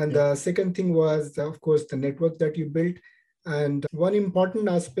 And the second thing was, of course, the network that you built. And one important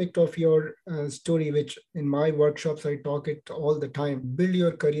aspect of your story, which in my workshops, I talk it all the time, build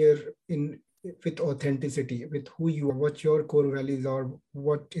your career with authenticity, with who you are, what your core values are,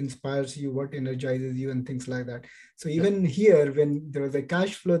 what inspires you, what energizes you, and things like that. So even here, when there was a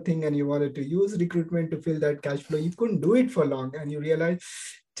cash flow thing and you wanted to use recruitment to fill that cash flow, you couldn't do it for long. And you realize it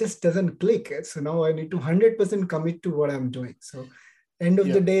just doesn't click. So now I need to 100% commit to what I'm doing. So end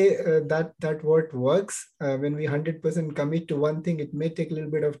of the day, that what works. When we 100% commit to one thing, it may take a little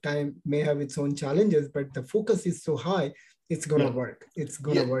bit of time, may have its own challenges, but the focus is so high, it's going to work. It's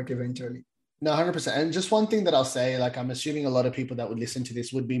going to work eventually. No, 100%. And just one thing that I'll say, like, I'm assuming a lot of people that would listen to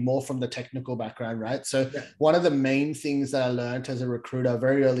this would be more from the technical background, right? So Yeah. one of the main things that I learned as a recruiter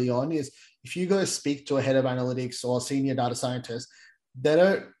very early on is if you go speak to a head of analytics or senior data scientist, they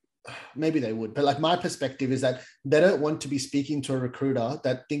don't, maybe they would, but like my perspective is that they don't want to be speaking to a recruiter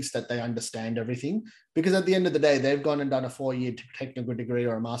that thinks that they understand everything, because at the end of the day, they've gone and done a 4-year technical degree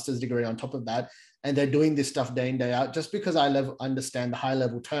or a master's degree on top of that. And they're doing this stuff day in, day out. Just because I understand the high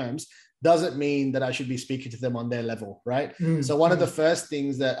level terms doesn't mean that I should be speaking to them on their level, right? So one of the first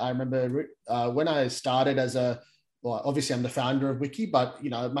things that I remember when I started as well, obviously I'm the founder of Wiki, but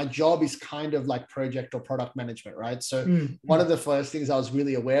my job is kind of like project or product management, right? So one of the first things I was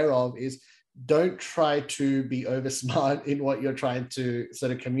really aware of is don't try to be over smart in what you're trying to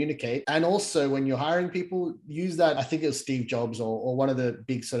sort of communicate. And also when you're hiring people, use that, I think it was Steve Jobs or one of the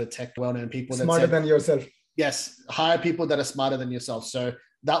big sort of tech well-known people that smarter than yourself. Yes, hire people that are smarter than yourself. So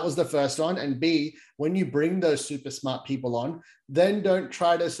that was the first one. And B, when you bring those super smart people on, then don't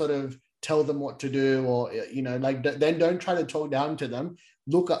try to sort of tell them what to do, or, then don't try to talk down to them.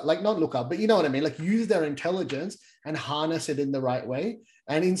 Not look up, but you know what I mean? Like use their intelligence and harness it in the right way.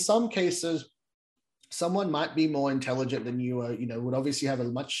 And in some cases, someone might be more intelligent than you, or, would obviously have a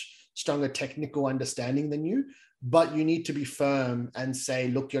much stronger technical understanding than you, but you need to be firm and say,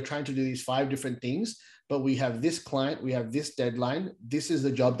 look, you're trying to do these 5 different things, but we have this client, we have this deadline. This is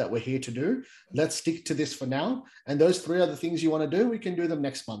the job that we're here to do. Let's stick to this for now. And those 3 other things you want to do, we can do them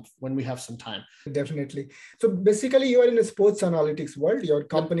next month when we have some time. Definitely. So basically you are in a sports analytics world. Your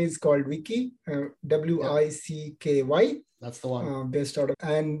company is called Wiki, WICKY. That's the one. Based out of,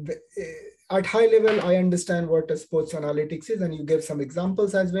 and at high level, I understand what a sports analytics is, and you gave some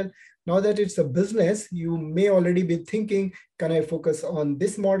examples as well. Now that it's a business, you may already be thinking, can I focus on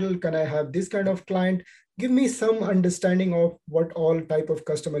this model? Can I have this kind of client? Give me some understanding of what all type of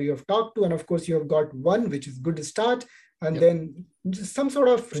customer you have talked to. And of course, you have got one, which is good to start. And then just some sort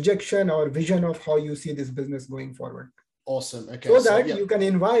of projection or vision of how you see this business going forward. Awesome. Okay. So that you can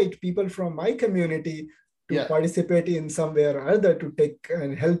invite people from my community to participate in some way or other to take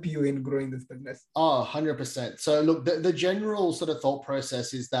and help you in growing this business. Oh, 100%. So look, the general sort of thought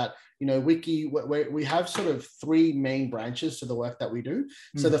process is that, Wiki, we have sort of 3 main branches to the work that we do.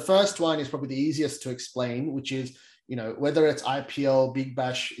 So the first one is probably the easiest to explain, which is, whether it's IPL, Big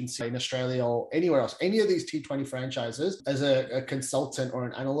Bash in Australia or anywhere else, any of these T20 franchises, as a consultant or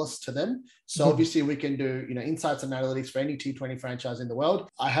an analyst to them. So obviously we can do, insights and analytics for any T20 franchise in the world.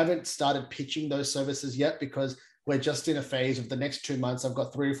 I haven't started pitching those services yet because we're just in a phase of the next 2 months. I've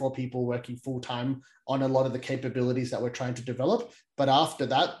got 3 or 4 people working full time on a lot of the capabilities that we're trying to develop. But after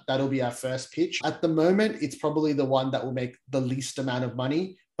that, that'll be our first pitch. At the moment, it's probably the one that will make the least amount of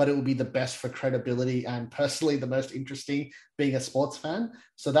money, but it will be the best for credibility and personally the most interesting, being a sports fan.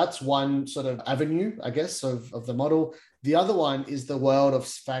 So that's one sort of avenue, I guess, of the model. The other one is the world of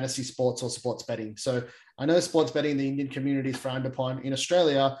fantasy sports or sports betting. So I know sports betting in the Indian community is frowned upon. In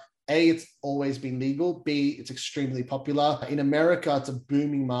Australia, A, it's always been legal. B, it's extremely popular. In America, it's a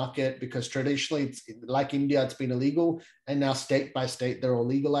booming market because traditionally, it's like India, it's been illegal. And now state by state, they're all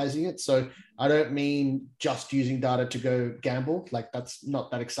legalizing it. So I don't mean just using data to go gamble. Like that's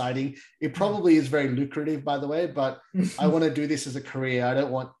not that exciting. It probably is very lucrative, by the way, but I want to do this as a career.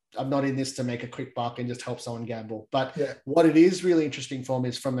 I'm not in this to make a quick buck and just help someone gamble. But what it is really interesting for me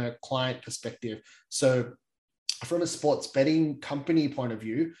is from a client perspective. So from a sports betting company point of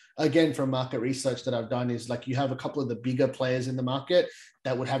view, again, from market research that I've done, is like you have a couple of the bigger players in the market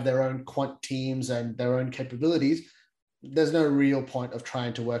that would have their own quant teams and their own capabilities. There's no real point of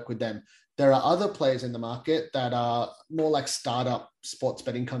trying to work with them. There are other players in the market that are more like startup sports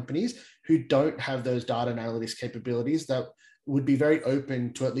betting companies who don't have those data and analytics capabilities that would be very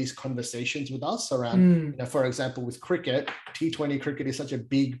open to at least conversations with us around, for example, with cricket, T20 cricket is such a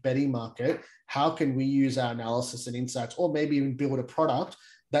big betting market. How can we use our analysis and insights, or maybe even build a product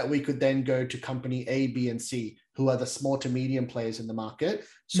that we could then go to company A, B, and C, who are the small to medium players in the market,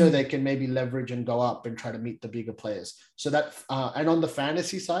 so they can maybe leverage and go up and try to meet the bigger players. So that, and on the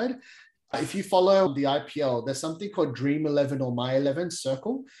fantasy side, if you follow the IPL, there's something called Dream 11 or My 11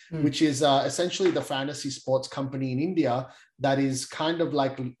 Circle, which is essentially the fantasy sports company in India that is kind of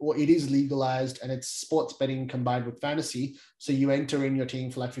like, or it is legalized and it's sports betting combined with fantasy. So you enter in your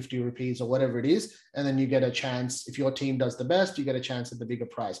team for like 50 rupees or whatever it is, and then you get a chance. If your team does the best, you get a chance at the bigger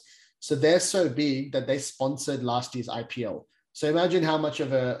prize. So they're so big that they sponsored last year's IPL. So imagine how much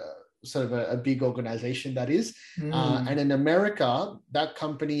of a big organization that is. And in America, that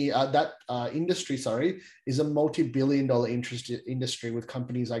company, industry, is a multi-billion-dollar industry with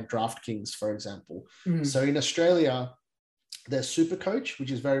companies like DraftKings, for example. So in Australia, there's Supercoach,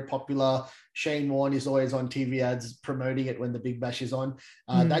 which is very popular. Shane Warne is always on TV ads promoting it when the Big Bash is on.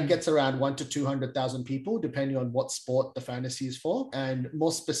 That gets around 1 to 200,000 people, depending on what sport the fantasy is for. And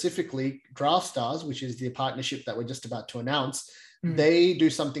more specifically, Draft Stars, which is the partnership that we're just about to announce, they do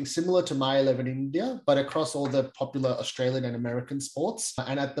something similar to My 11 India, but across all the popular Australian and American sports.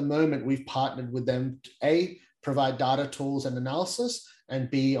 And at the moment, we've partnered with them to A, provide data tools and analysis,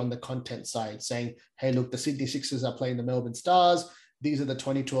 and B, on the content side, saying, hey, look, the Sydney Sixers are playing the Melbourne Stars. These are the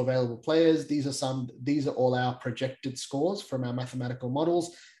 22 available players. These are all our projected scores from our mathematical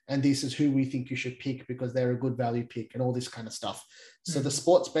models. And this is who we think you should pick because they're a good value pick and all this kind of stuff. So the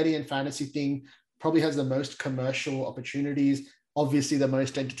sports betting and fantasy thing probably has the most commercial opportunities, obviously the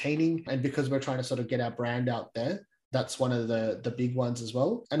most entertaining. And because we're trying to sort of get our brand out there, that's one of the big ones as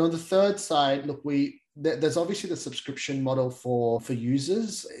well. And on the third side, look, there's obviously the subscription model for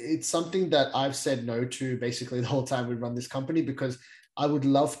users. It's something that I've said no to basically the whole time we run this company, because I would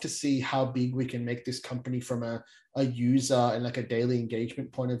love to see how big we can make this company from a user and like a daily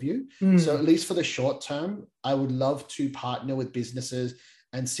engagement point of view. So at least for the short term, I would love to partner with businesses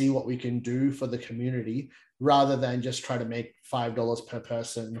and see what we can do for the community, rather than just try to make $5 per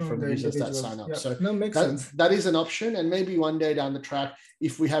person from users that sign up. Yeah. So makes sense. That is an option. And maybe one day down the track,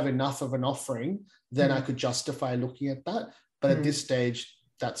 if we have enough of an offering, then I could justify looking at that. But at this stage,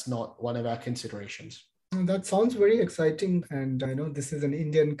 that's not one of our considerations. That sounds very exciting. And I know this is an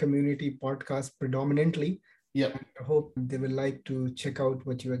Indian community podcast predominantly. Yeah. I hope they will like to check out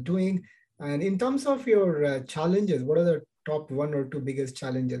what you are doing. And in terms of your challenges, what are the top 1 or 2 biggest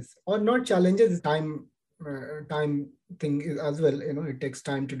challenges? Or not challenges, time thing is as well. It takes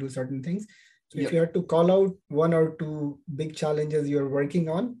time to do certain things. So if you had to call out 1 or 2 big challenges you're working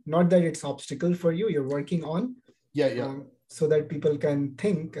on, not that it's obstacle for you, you're working on, so that people can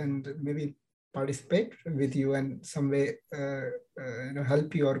think and maybe participate with you and some way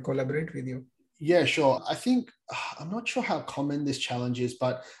help you or collaborate with you. Yeah, sure. I think, I'm not sure how common this challenge is,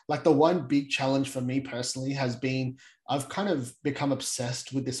 but like the one big challenge for me personally has been, I've kind of become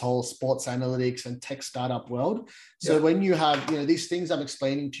obsessed with this whole sports analytics and tech startup world. So when you have, these things I'm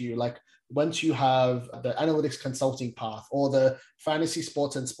explaining to you, like once you have the analytics consulting path or the fantasy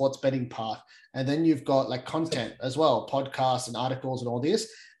sports and sports betting path, and then you've got like content as well, podcasts and articles and all this.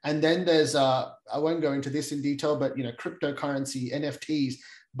 And then there's, I won't go into this in detail, but, cryptocurrency, NFTs,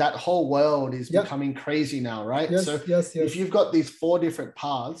 that whole world is becoming crazy now, right? Yes. If you've got these 4 different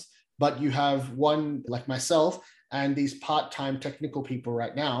paths, but you have one like myself and these part-time technical people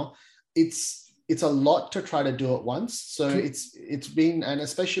right now, it's a lot to try to do at once. So it's been, and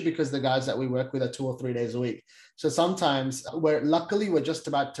especially because the guys that we work with are 2 or 3 days a week. So sometimes we're just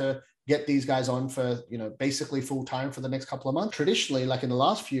about to get these guys on for, basically full time for the next couple of months. Traditionally, like in the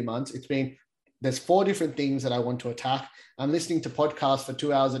last few months, it's been, there's 4 different things that I want to attack. I'm listening to podcasts for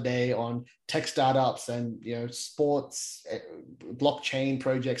 2 hours a day on tech startups and, sports, blockchain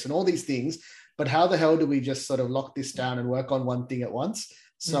projects and all these things. But how the hell do we just sort of lock this down and work on one thing at once?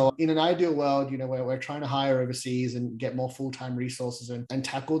 So in an ideal world, where we're trying to hire overseas and get more full-time resources and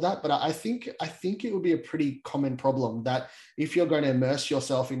tackle that. But I think it would be a pretty common problem that if you're going to immerse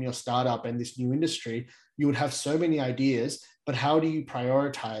yourself in your startup and this new industry, you would have so many ideas, but how do you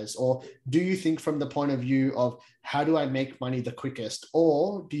prioritize? Or do you think from the point of view of how do I make money the quickest?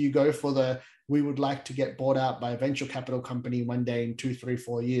 Or do you go for we would like to get bought out by a venture capital company one day in 2, 3,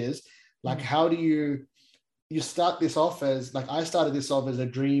 4 years? Like, how do you start this off as, like, I started this off as a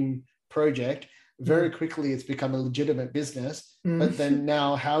dream project. Very quickly, it's become a legitimate business. But then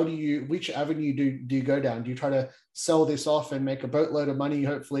now, which avenue do you go down? Do you try to sell this off and make a boatload of money,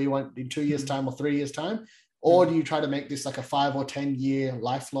 hopefully in 2 years' time or 3 years' time? Or do you try to make this like a 5 or 10 year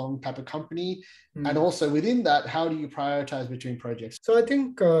lifelong type of company? And also within that, how do you prioritize between projects? So I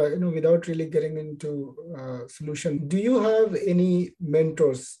think, without really getting into solution, do you have any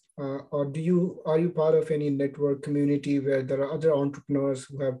mentors or are you part of any network community where there are other entrepreneurs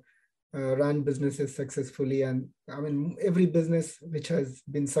who have run businesses successfully? And I mean, every business which has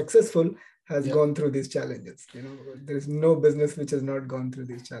been successful has gone through these challenges. There's no business which has not gone through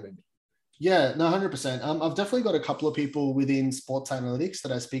these challenges. Yeah, no, 100%. I've definitely got a couple of people within sports analytics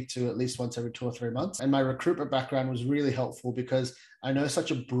that I speak to at least once every 2 or 3 months. And my recruitment background was really helpful because I know such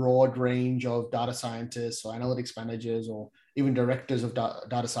a broad range of data scientists or analytics managers or even directors of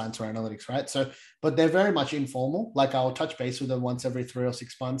data science or analytics, right? So, but they're very much informal. Like I'll touch base with them once every 3 or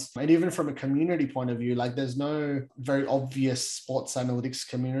 6 months. And even from a community point of view, like there's no very obvious sports analytics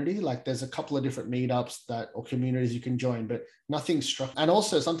community. Like there's a couple of different meetups or communities you can join, but nothing structured. And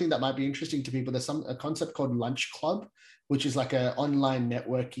also something that might be interesting to people, there's a concept called Lunch Club, which is like an online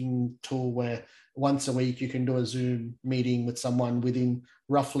networking tool where once a week you can do a Zoom meeting with someone within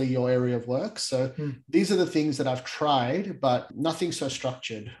roughly your area of work. So these are the things that I've tried, but nothing so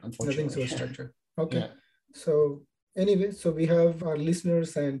structured, unfortunately. Nothing so structured. Okay. Yeah. So anyway, so we have our listeners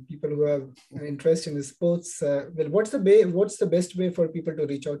and people who have an interest in the sports. Well, what's the best way for people to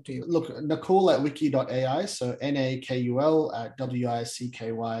reach out to you? Look, Nakul at wiki.ai. So NAKUL at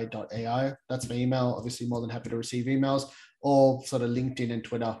WICKY.ai. That's my email. Obviously, more than happy to receive emails, or sort of LinkedIn and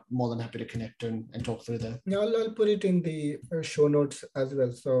Twitter. More than happy to connect and talk through there. Yeah, I'll put it in the show notes as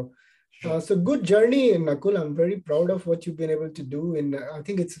well. So, so good journey, Nakul. I'm very proud of what you've been able to do. In I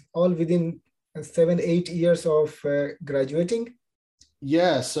think it's all within 7-8 years of graduating.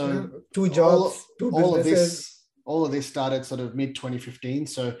 Yeah. So 2 jobs, 2 businesses. All of this started sort of mid 2015.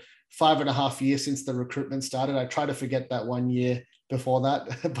 So 5.5 years since the recruitment started. I try to forget that 1 year before that,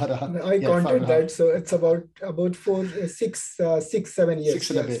 but I counted that. So it's about 6, 7 years. 6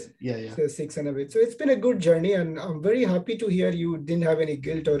 and a bit. Yeah. So 6 and a bit. So it's been a good journey, and I'm very happy to hear you didn't have any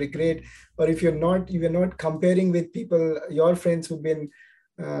guilt or regret, or if you're not comparing with people, your friends who've been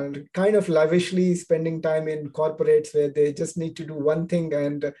kind of lavishly spending time in corporates where they just need to do one thing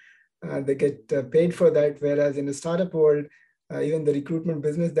and they get paid for that. Whereas in the startup world, even the recruitment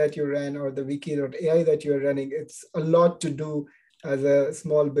business that you ran or the Wiki.ai that you're running, it's a lot to do as a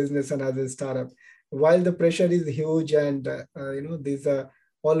small business and as a startup. While the pressure is huge and these are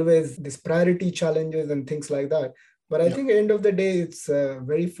always these priority challenges and things like that. But I think at the end of the day, it's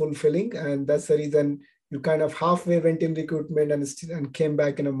very fulfilling, and that's the reason you kind of halfway went in recruitment and came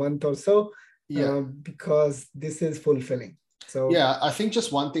back in a month or so, because this is fulfilling. So yeah, I think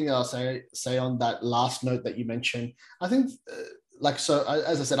just one thing I'll say on that last note that you mentioned, I think as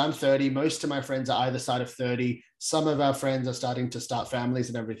I said, I'm 30. Most of my friends are either side of 30. Some of our friends are starting to start families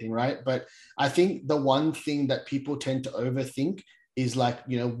and everything, right? But I think the one thing that people tend to overthink is like,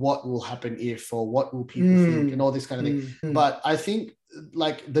 what will happen if, or what will people think, and all this kind of thing. But I think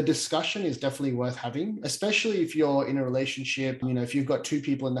like the discussion is definitely worth having, especially if you're in a relationship. If you've got 2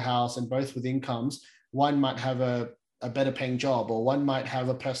 people in the house and both with incomes, one might have a better paying job, or one might have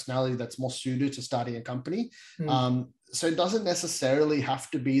a personality that's more suited to starting a company. So it doesn't necessarily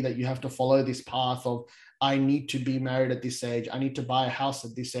have to be that you have to follow this path of, I need to be married at this age, I need to buy a house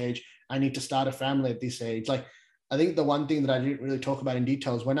at this age, I need to start a family at this age. Like, I think the one thing that I didn't really talk about in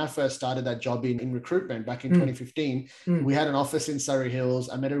detail is when I first started that job in recruitment back in 2015, we had an office in Surrey Hills.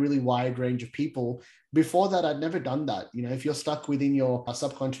 I met a really wide range of people. Before that, I'd never done that. If you're stuck within your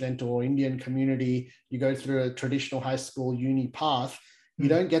subcontinental or Indian community, you go through a traditional high school uni path, you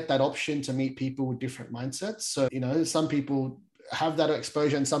don't get that option to meet people with different mindsets. So, some people have that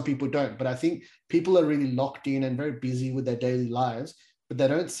exposure and some people don't. But I think people are really locked in and very busy with their daily lives, but they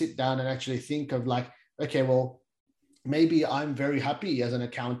don't sit down and actually think of like, okay, well, maybe I'm very happy as an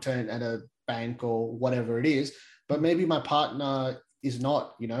accountant at a bank or whatever it is, but maybe my partner is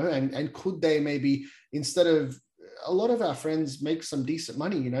not, and could they maybe, instead of, a lot of our friends make some decent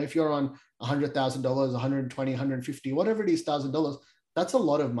money, if you're on $100,000, 120, 150, whatever it is, $1,000, that's a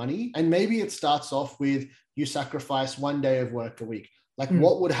lot of money. And maybe it starts off with you sacrifice 1 day of work a week. Like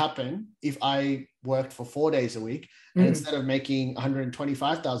what would happen if I worked for 4 days a week and instead of making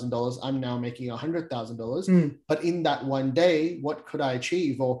 $125,000, I'm now making $100,000. But in that 1 day, what could I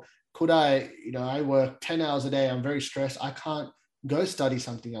achieve? Or could I, I work 10 hours a day. I'm very stressed. I can't go study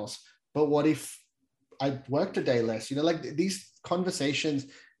something else. But what if I worked a day less? Like these conversations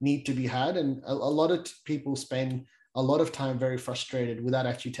need to be had. And a lot of people spend a lot of time very frustrated without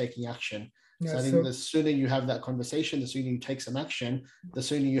actually taking action. So I think the sooner you have that conversation, the sooner you take some action, the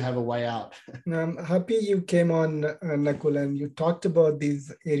sooner you have a way out. I'm happy you came on, Nakul, and you talked about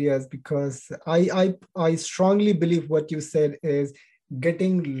these areas, because I strongly believe what you said is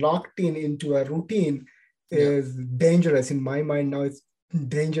getting locked into a routine is dangerous. In my mind now, it's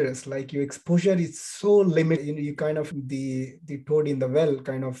dangerous. Like your exposure is so limited. You kind of the toad in the well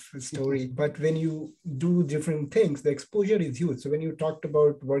kind of story. But when you do different things, the exposure is huge. So when you talked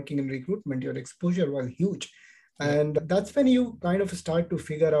about working in recruitment, your exposure was huge. And that's when you kind of start to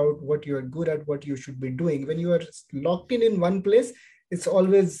figure out what you're good at, what you should be doing. When you are locked in one place, it's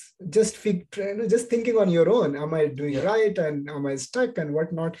always just thinking on your own. Am I doing right? And am I stuck and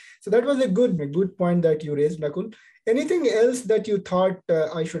whatnot? So that was a good point that you raised, Nakul. Anything else that you thought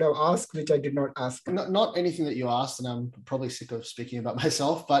I should have asked, which I did not ask? Not anything that you asked, and I'm probably sick of speaking about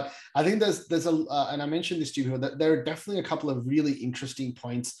myself, but I think there's and I mentioned this to you, that there are definitely a couple of really interesting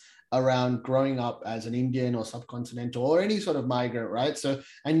points around growing up as an Indian or subcontinental or any sort of migrant, right? So,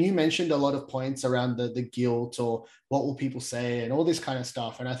 and you mentioned a lot of points around the guilt or what will people say and all this kind of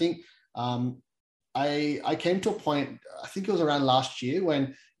stuff. And I think I came to a point, I think it was around last year,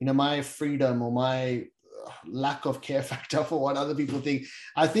 when, my freedom or my lack of care factor for what other people think.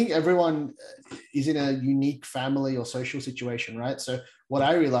 I think everyone is in a unique family or social situation, right? So what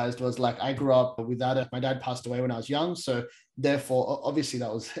I realized was, like, I grew up my dad passed away when I was young. So therefore, obviously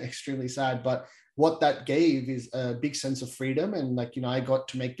that was extremely sad, but what that gave is a big sense of freedom. And, like, I got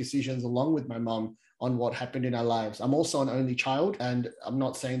to make decisions along with my mom on what happened in our lives. I'm also an only child, and I'm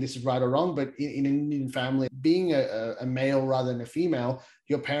not saying this is right or wrong, but in an Indian family, being a male rather than a female,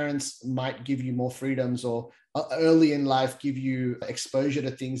 your parents might give you more freedoms, or early in life give you exposure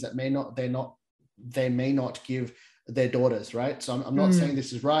to things that they may not give their daughters, right? So I'm not saying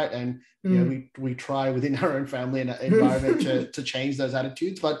this is right, and we try within our own family and environment to change those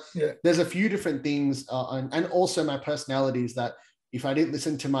attitudes, but there's a few different things, and also my personality is that if I didn't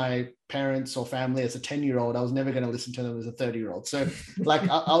listen to my parents or family as a 10-year-old, I was never going to listen to them as a 30-year-old. So, like,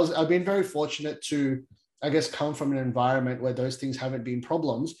 I've been very fortunate to, I guess, come from an environment where those things haven't been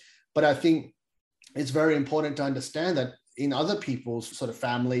problems. But I think it's very important to understand that in other people's sort of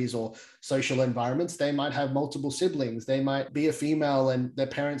families or social environments, they might have multiple siblings. They might be a female and their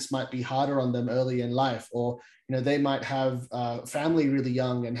parents might be harder on them early in life, or, they might have family really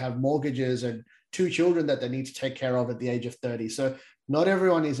young and have mortgages and 2 children that they need to take care of at the age of 30. So not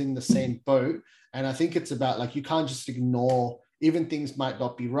everyone is in the same boat. And I think it's about, like, you can't just ignore, even things might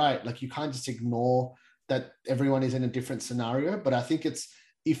not be right. Like, you can't just ignore that everyone is in a different scenario. But I think it's,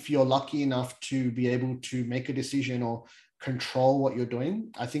 if you're lucky enough to be able to make a decision or control what you're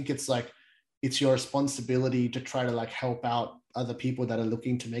doing, I think it's like, it's your responsibility to try to, like, help out other people that are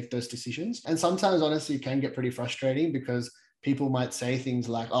looking to make those decisions. And sometimes, honestly, it can get pretty frustrating because people might say things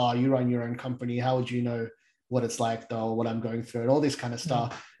like, oh, you run your own company, how would you know what it's like though, what I'm going through, and all this kind of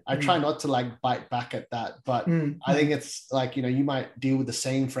stuff. I try not to, like, bite back at that, but I think it's like, you might deal with the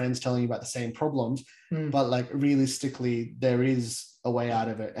same friends telling you about the same problems, but, like, realistically, there is a way out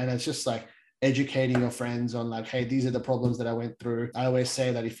of it. And it's just like educating your friends on, like, hey, these are the problems that I went through. I always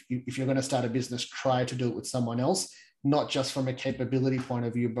say that if you're going to start a business, try to do it with someone else, not just from a capability point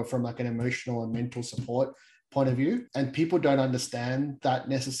of view, but from, like, an emotional and mental support point of view. And people don't understand that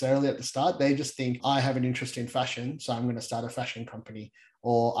necessarily at the start. They just think, I have an interest in fashion, so I'm going to start a fashion company,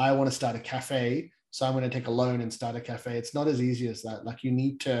 or I want to start a cafe, so I'm going to take a loan and start a cafe. It's not as easy as that. Like, you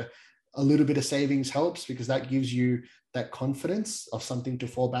need to, a little bit of savings helps, because that gives you that confidence of something to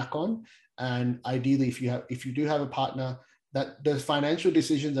fall back on. And ideally, if you do have a partner, that those financial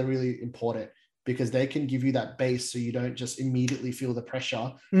decisions are really important, because they can give you that base, so you don't just immediately feel the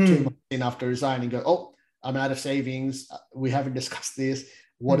pressure 2 months in after resigning and go, oh, I'm out of savings. We haven't discussed this.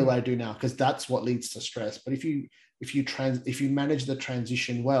 What do I do now? Because that's what leads to stress. But if you manage the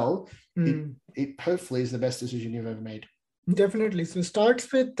transition well, it hopefully is the best decision you've ever made. Definitely. So it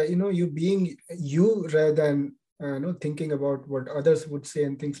starts with, you being you rather than thinking about what others would say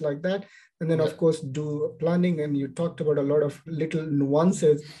and things like that. And then, of course, do planning. And you talked about a lot of little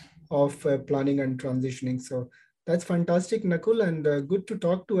nuances of planning and transitioning. So that's fantastic, Nakul, and good to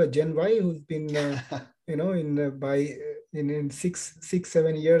talk to a Gen Y who's been, in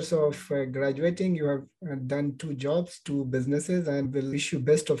 7 years of graduating. You have done 2 jobs, 2 businesses, and we'll wish you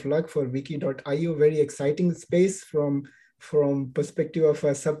best of luck for Wiki.io. Very exciting space from perspective of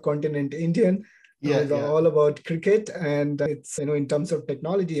a subcontinent Indian. It's all about cricket, and it's, in terms of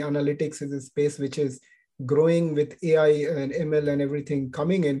technology, analytics is a space which is growing with AI and ML and everything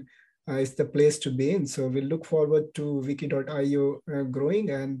coming in. It's the place to be in. So we'll look forward to Wiki.io growing,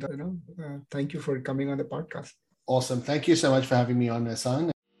 and thank you for coming on the podcast. Awesome. Thank you so much for having me on,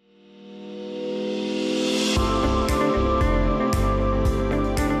 Ehsan.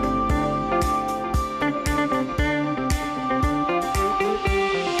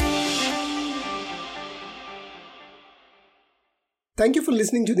 Thank you for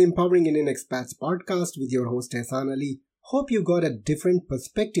listening to the Empowering Indian Expats podcast with your host Ehsan Ali. Hope you got a different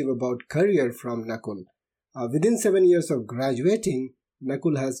perspective about career from Nakul. Within 7 years of graduating,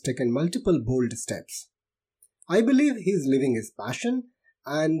 Nakul has taken multiple bold steps. I believe he is living his passion,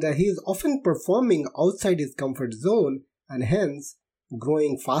 and he is often performing outside his comfort zone, and hence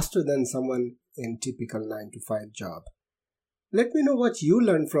growing faster than someone in typical 9-to-5 job. Let me know what you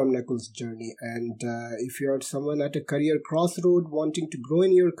learned from Nakul's journey, and if you are someone at a career crossroad wanting to grow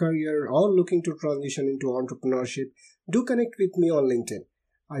in your career or looking to transition into entrepreneurship, do connect with me on LinkedIn.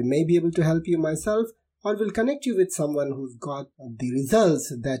 I may be able to help you myself, or will connect you with someone who's got the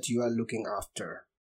results that you are looking after.